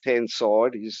the left-hand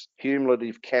side is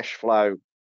cumulative cash flow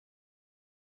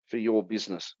for your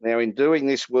business. Now, in doing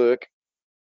this work,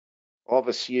 I've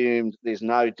assumed there's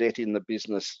no debt in the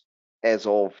business as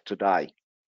of today.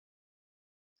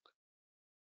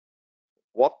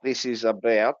 What this is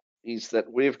about is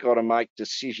that we've got to make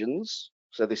decisions.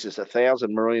 So this is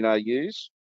 1,000 merino ewes.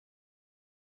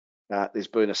 There's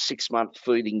been a 6-month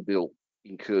feeding bill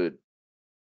incurred.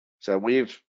 So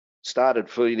we've started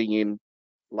feeding in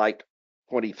late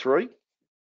 23,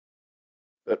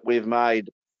 but we've made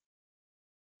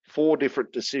 4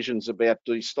 different decisions about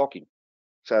destocking.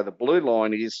 So the blue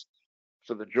line is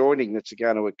for the joining that's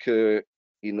going to occur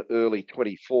in early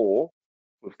 24.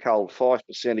 We've culled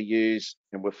 5% of ewes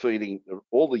and we're feeding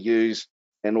all the ewes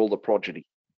and all the progeny.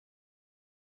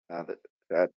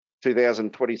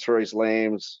 2023's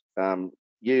lambs,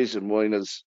 ewes and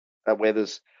weaners,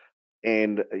 wethers,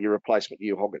 and your replacement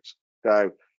ewe hoggets. So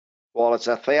while it's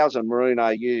 1,000 merino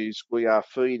ewes, we are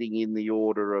feeding in the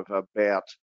order of about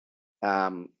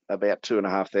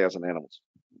 2,500 animals.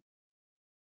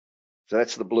 So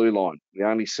that's the blue line. We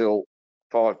only sell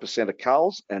 5% of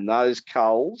culls, and those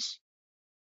culls,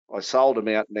 I sold them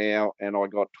out now, and I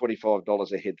got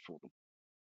 $25 a head for them.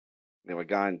 Now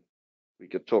again, we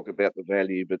could talk about the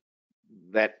value, but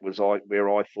that was where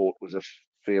I thought was a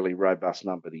fairly robust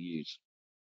number to use.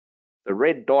 The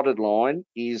red dotted line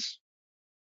is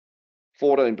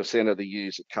 14% of the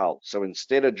ewes at cull. So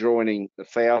instead of joining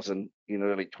 1,000 in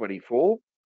early 24,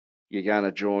 you're going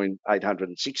to join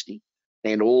 860,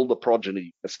 and all the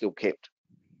progeny are still kept.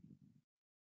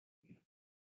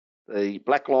 The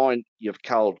black line, you've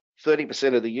culled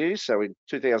 30% of the ewes. So in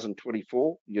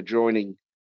 2024, you're joining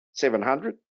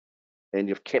 700, and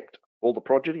you've kept all the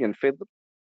progeny and fed them.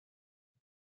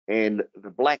 And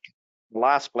the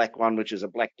last black one, which is a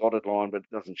black dotted line, but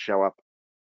it doesn't show up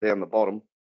down the bottom,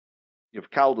 you've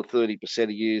culled the 30%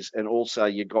 of ewes, and also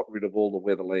you got rid of all the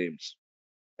wether lambs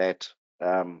at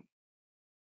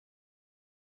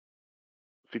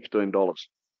 $15.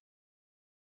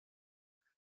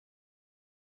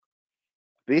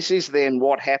 This is then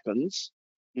what happens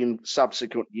in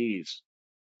subsequent years.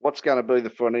 what's going to be the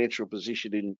financial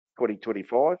position in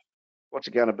 2025? What's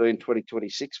it going to be in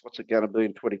 2026? What's it going to be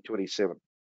in 2027?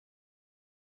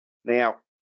 Now,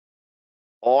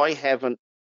 I haven't,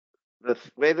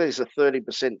 where there's a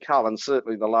 30% cull, and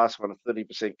certainly the last one, a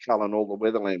 30% cull and all the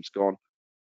weather lamb's gone,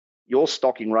 your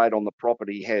stocking rate on the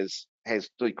property has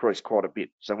decreased quite a bit.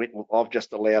 So I've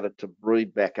just allowed it to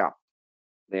breed back up.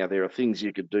 Now, there are things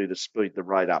you could do to speed the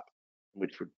rate up,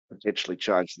 which would potentially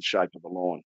change the shape of the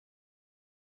line.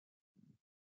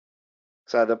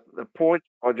 So the point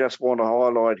I just want to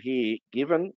highlight here,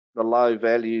 given the low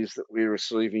values that we're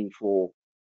receiving for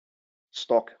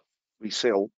stock we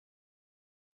sell,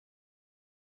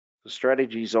 the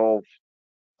strategies of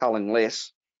culling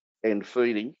less and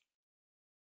feeding,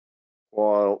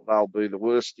 while they'll be the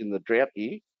worst in the drought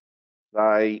year,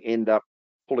 they end up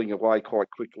pulling away quite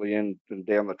quickly and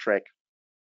down the track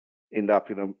end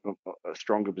up in a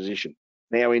stronger position.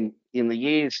 Now, in the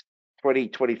years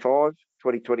 2025,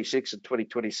 2026 and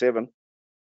 2027,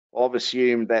 I've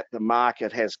assumed that the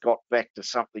market has got back to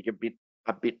something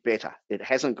a bit better. It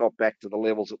hasn't got back to the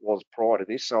levels it was prior to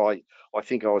this. So I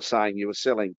think I was saying you were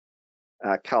selling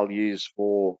cull ewes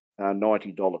for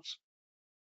 $90.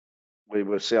 We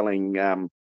were selling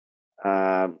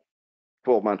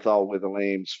 12-month-old weather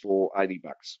lambs for $80.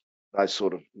 Those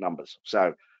sort of numbers.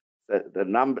 So the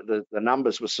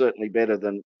numbers were certainly better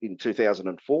than in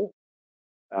 2004.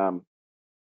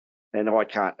 And I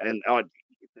can't. And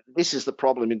this is the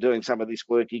problem in doing some of this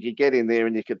work. You could get in there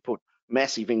and you could put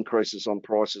massive increases on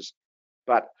prices,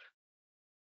 but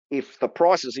if the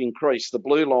prices increase, the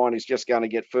blue line is just going to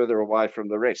get further away from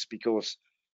the rest because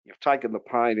you've taken the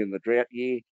pain in the drought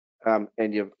year,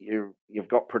 and you've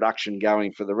got production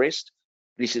going for the rest.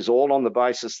 This is all on the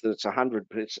basis that it's 100%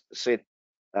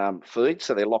 feed,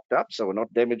 so they're locked up. So we're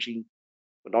not damaging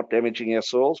our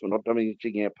soils, we're not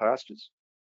damaging our pastures.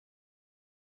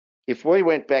 If we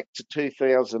went back to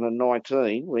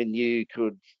 2019, when you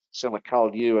could sell a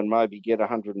culled ewe and maybe get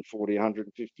 $140,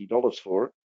 $150 for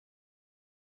it,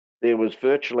 there was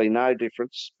virtually no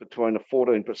difference between a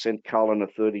 14% cull and a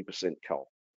 30% cull.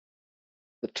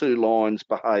 The two lines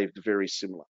behaved very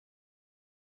similar.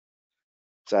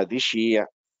 So this year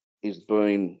has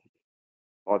been,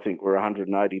 I think we're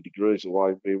 180 degrees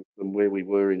away from where we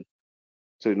were in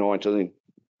 2019.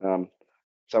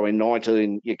 So in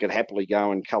 19, you could happily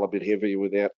go and cull a bit heavier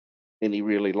without any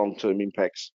really long-term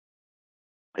impacts.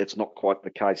 It's not quite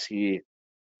the case here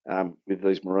with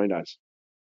these merinos.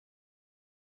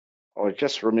 I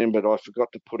just remembered I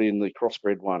forgot to put in the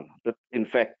crossbred one, but in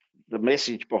fact, the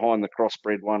message behind the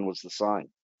crossbred one was the same.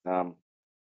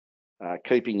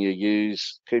 Keeping your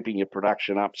ewes, keeping your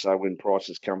production up, so when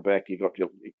prices come back, you've got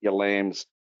your lambs.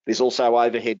 There's also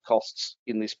overhead costs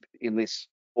in this.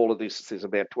 All of this, there's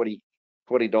about $20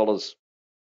 of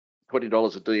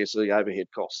DSE overhead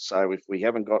costs. So if we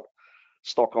haven't got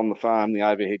stock on the farm, the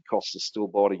overhead costs are still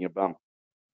biting your bum.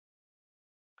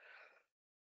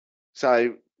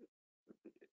 So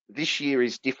this year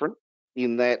is different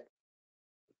in that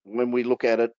when we look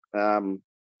at it,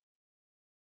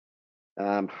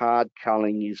 hard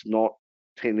culling is not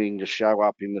tending to show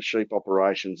up in the sheep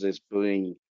operations as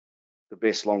being the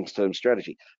best long-term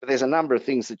strategy. But there's a number of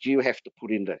things that you have to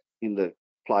put into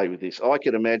play with this. I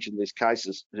could imagine there's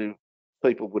cases who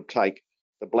people would take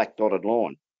the black dotted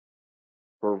line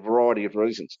for a variety of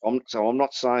reasons. So I'm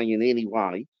not saying in any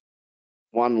way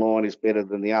one line is better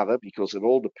than the other, because it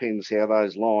all depends how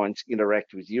those lines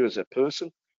interact with you as a person,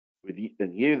 with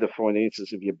you, the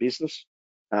finances of your business,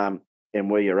 and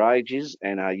where your age is,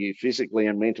 and are you physically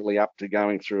and mentally up to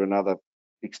going through another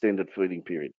extended feeding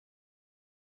period.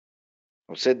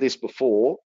 I've said this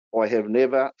before, I have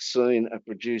never seen a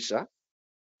producer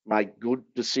make good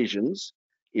decisions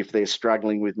if they're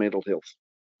struggling with mental health.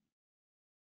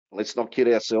 Let's not kid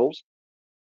ourselves.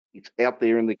 It's out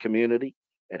there in the community.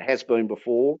 It has been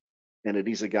before, and it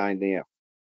is again now.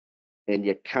 And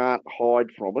you can't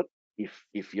hide from it.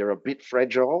 If you're a bit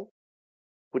fragile,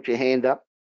 put your hand up.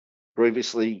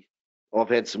 Previously, I've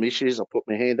had some issues. I put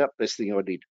my hand up. Best thing I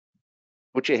did.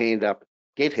 Put your hand up.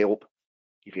 Get help.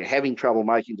 If you're having trouble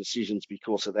making decisions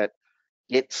because of that,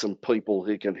 get some people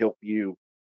who can help you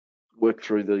work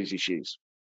through these issues.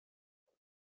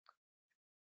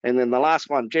 And then the last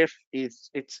one, Jeff, is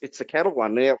it's the cattle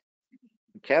one. Now,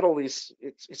 cattle it's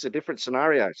a different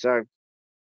scenario. So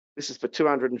this is for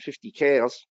 250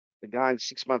 cows, again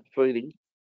 6-month feeding.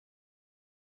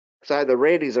 So the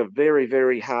red is a very,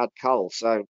 very hard cull.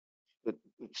 So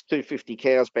it's 250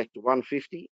 cows back to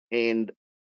 150, and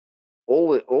all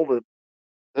the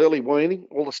early weaning,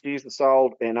 all the steers are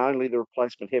sold, and only the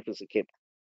replacement heifers are kept.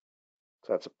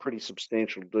 So it's a pretty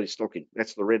substantial destocking.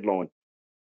 That's the red line.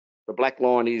 The black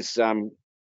line is you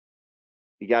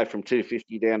go from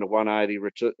 250 down to 180,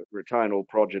 retain all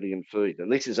progeny and feed.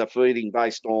 And this is a feeding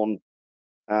based on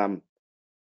about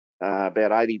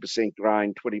 80%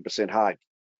 grain, 20% hay.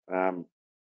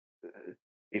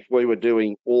 If we were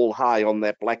doing all hay on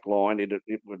that black line, it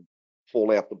would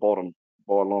fall out the bottom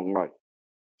by a long way.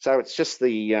 So it's just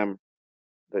the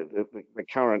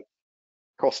current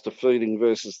cost of feeding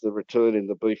versus the return in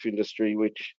the beef industry,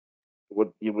 which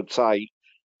you would say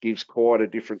gives quite a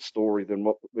different story than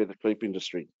where the sheep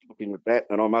industry looking at that.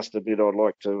 And I must admit, I'd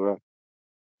like to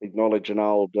acknowledge an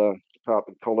old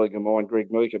department colleague of mine,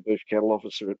 Greg Meeker, beef cattle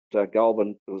officer at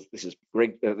Goulburn. This is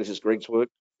Greg's work,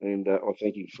 and I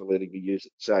thank him for letting me use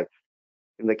it. So,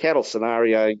 in the cattle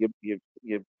scenario,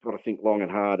 you've got to think long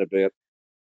and hard about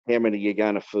how many you're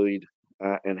going to feed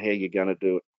and how you're going to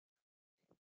do it.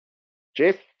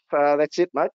 Jeff, that's it,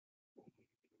 mate.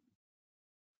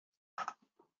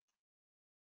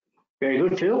 Very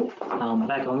good, Phil.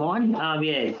 Back online.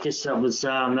 Yeah, just that was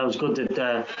good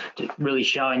that really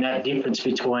showing that difference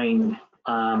between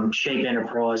sheep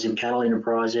enterprise and cattle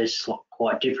enterprise is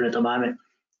quite different at the moment,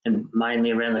 and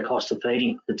mainly around the cost of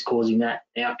feeding that's causing that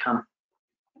outcome.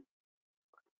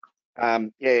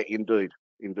 Yeah, indeed.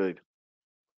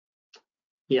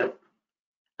 Yep.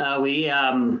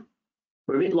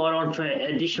 We're a bit light on for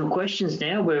additional questions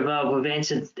now. We've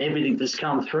answered everything that's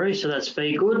come through, so that's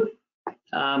very good.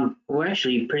 We're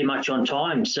actually pretty much on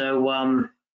time. So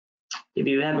if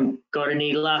you haven't got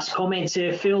any last comments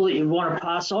there, Phil, that you want to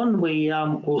pass on,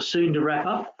 we'll soon to wrap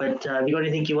up. But have you got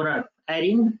anything you want to add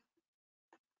in?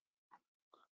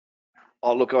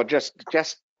 Oh, look, I just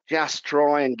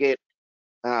try and get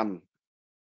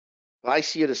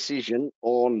base your decision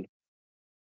on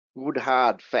good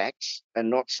hard facts and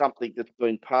not something that's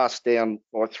been passed down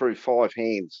through five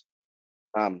hands.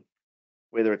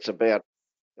 Whether it's about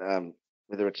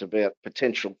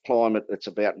potential climate, it's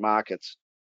about markets,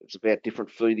 it's about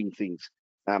different feeding things.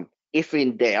 If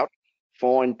in doubt,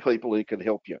 find people who can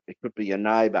help you. It could be a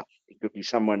neighbour, it could be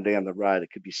someone down the road,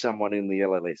 it could be someone in the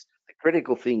LLS. The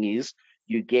critical thing is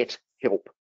you get help.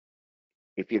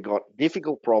 If you've got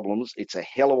difficult problems, it's a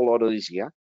hell of a lot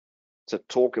easier to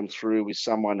talk them through with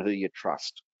someone who you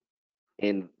trust.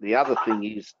 And the other thing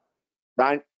is,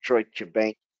 don't treat your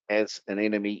bank as an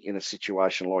enemy in a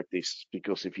situation like this,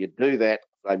 because if you do that,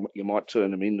 you might turn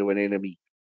them into an enemy.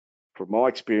 From my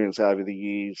experience over the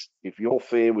years, if you're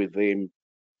fair with them,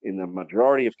 in the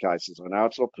majority of cases, I know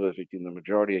it's not perfect, in the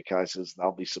majority of cases,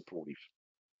 they'll be supportive.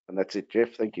 And that's it,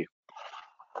 Jeff. Thank you.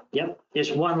 Yep.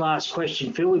 Just one last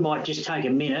question, Phil. We might just take a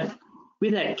minute.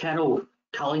 With that cattle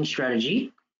culling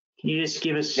strategy, can you just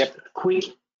give us a quick,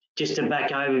 just a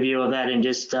back overview of that and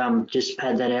just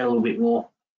pad that out a little bit more?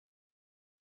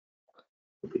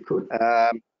 If we could.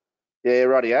 Yeah,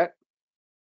 rightio.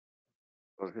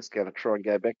 I was just going to try and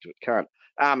go back to it. Can't.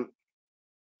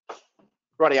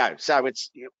 Rightio. So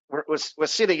we're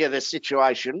sitting in a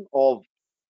situation of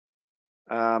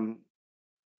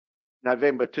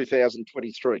November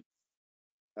 2023.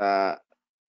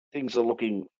 Things are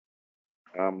looking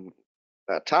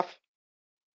tough.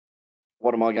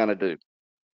 What am I going to do?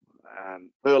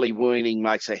 Early weaning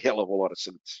makes a hell of a lot of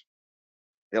sense.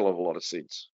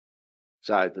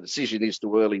 So the decision is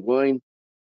to early wean.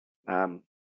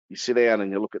 You sit down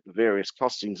and you look at the various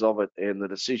costings of it, and the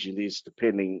decision is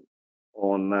depending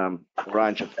on a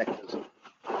range of factors.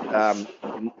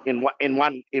 In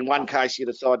one case, you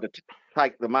decide to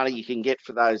take the money you can get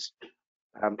for those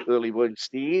early wean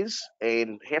steers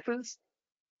and heifers.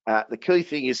 The key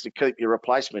thing is to keep your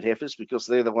replacement heifers, because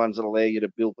they're the ones that allow you to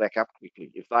build back up quickly.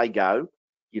 If they go,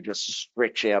 you just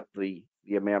stretch out the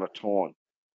amount of time.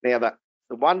 Now, the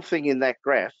one thing in that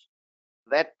graph,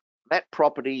 that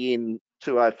property in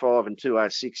 205 and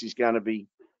 206 is going to be,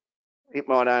 it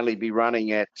might only be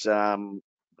running at 60%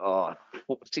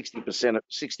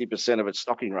 of its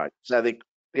stocking rate. So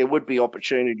there would be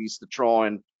opportunities to try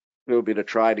and do a bit of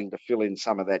trading to fill in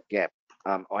some of that gap.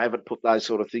 I haven't put those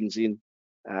sort of things in,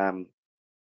 but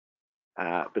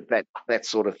that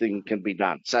sort of thing can be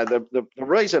done. So the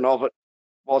reason of it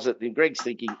was that in Greg's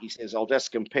thinking, he says, I'll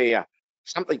just compare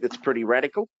something that's pretty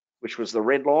radical, which was the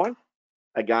red line,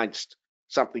 against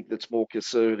something that's more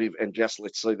conservative, and just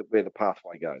let's see where the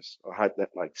pathway goes. I hope that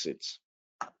makes sense.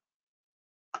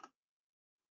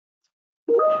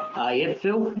 Yeah,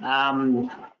 Phil.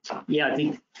 Yeah, I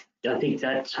think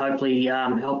that's hopefully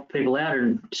helped people out,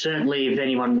 and certainly if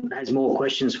anyone has more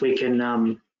questions, we can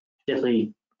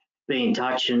definitely be in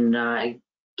touch and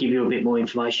give you a bit more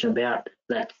information about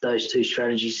those two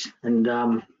strategies, and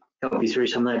help you through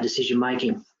some of that decision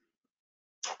making.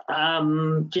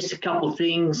 Just a couple of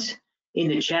things. In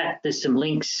the chat, there's some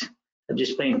links have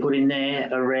just been put in there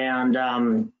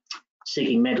around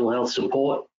seeking mental health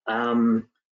support for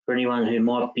anyone who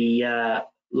might be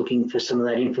looking for some of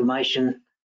that information.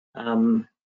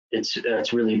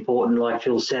 It's really important, like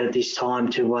Phil said, at this time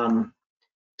to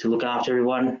look after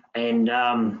everyone and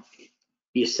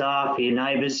your staff, your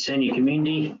neighbours, and your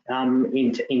community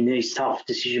in these tough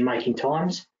decision-making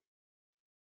times.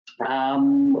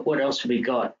 What else have we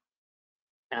got?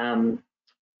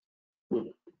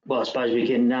 Well, I suppose we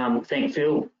can thank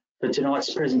Phil for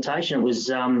tonight's presentation. It was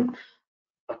a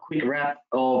quick wrap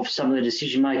of some of the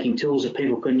decision-making tools that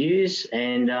people can use,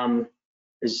 and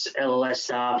there's LLS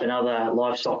staff and other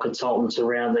livestock consultants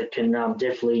around that can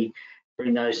definitely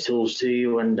bring those tools to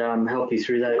you and help you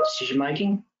through that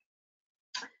decision-making.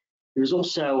 There's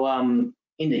also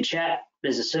in the chat,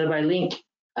 there's a survey link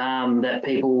that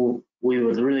we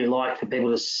would really like for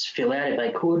people to fill out if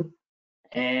they could,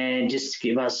 and just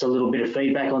give us a little bit of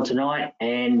feedback on tonight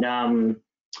and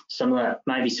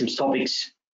maybe some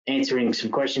topics, answering some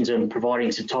questions and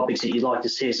providing some topics that you'd like to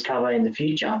see us cover in the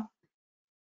future.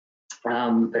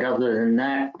 But other than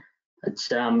that, it's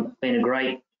been a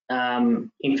great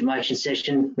information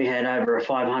session. We had over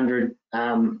 500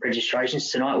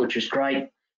 registrations tonight, which was great,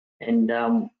 and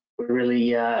we're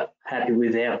really happy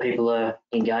with how people are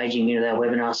engaging in our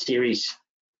webinar series.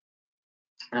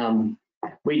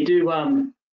 We do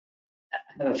have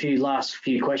a last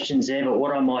few questions there, but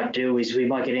what I might do is we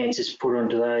might get answers put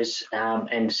onto those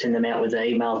and send them out with the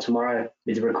email tomorrow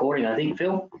with the recording, I think,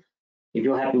 Phil, if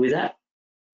you're happy with that.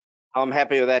 I'm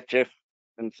happy with that, Jeff,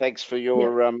 and thanks for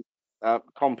your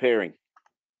comparing.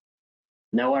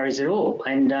 No worries at all.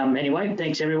 And anyway,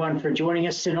 thanks everyone for joining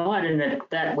us tonight, and at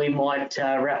that we might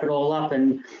wrap it all up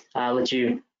and let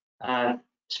you go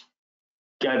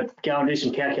and do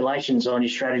some calculations on your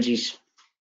strategies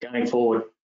going forward.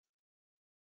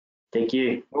 Thank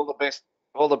you. All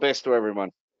the best to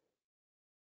everyone.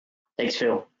 Thanks,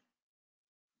 Phil.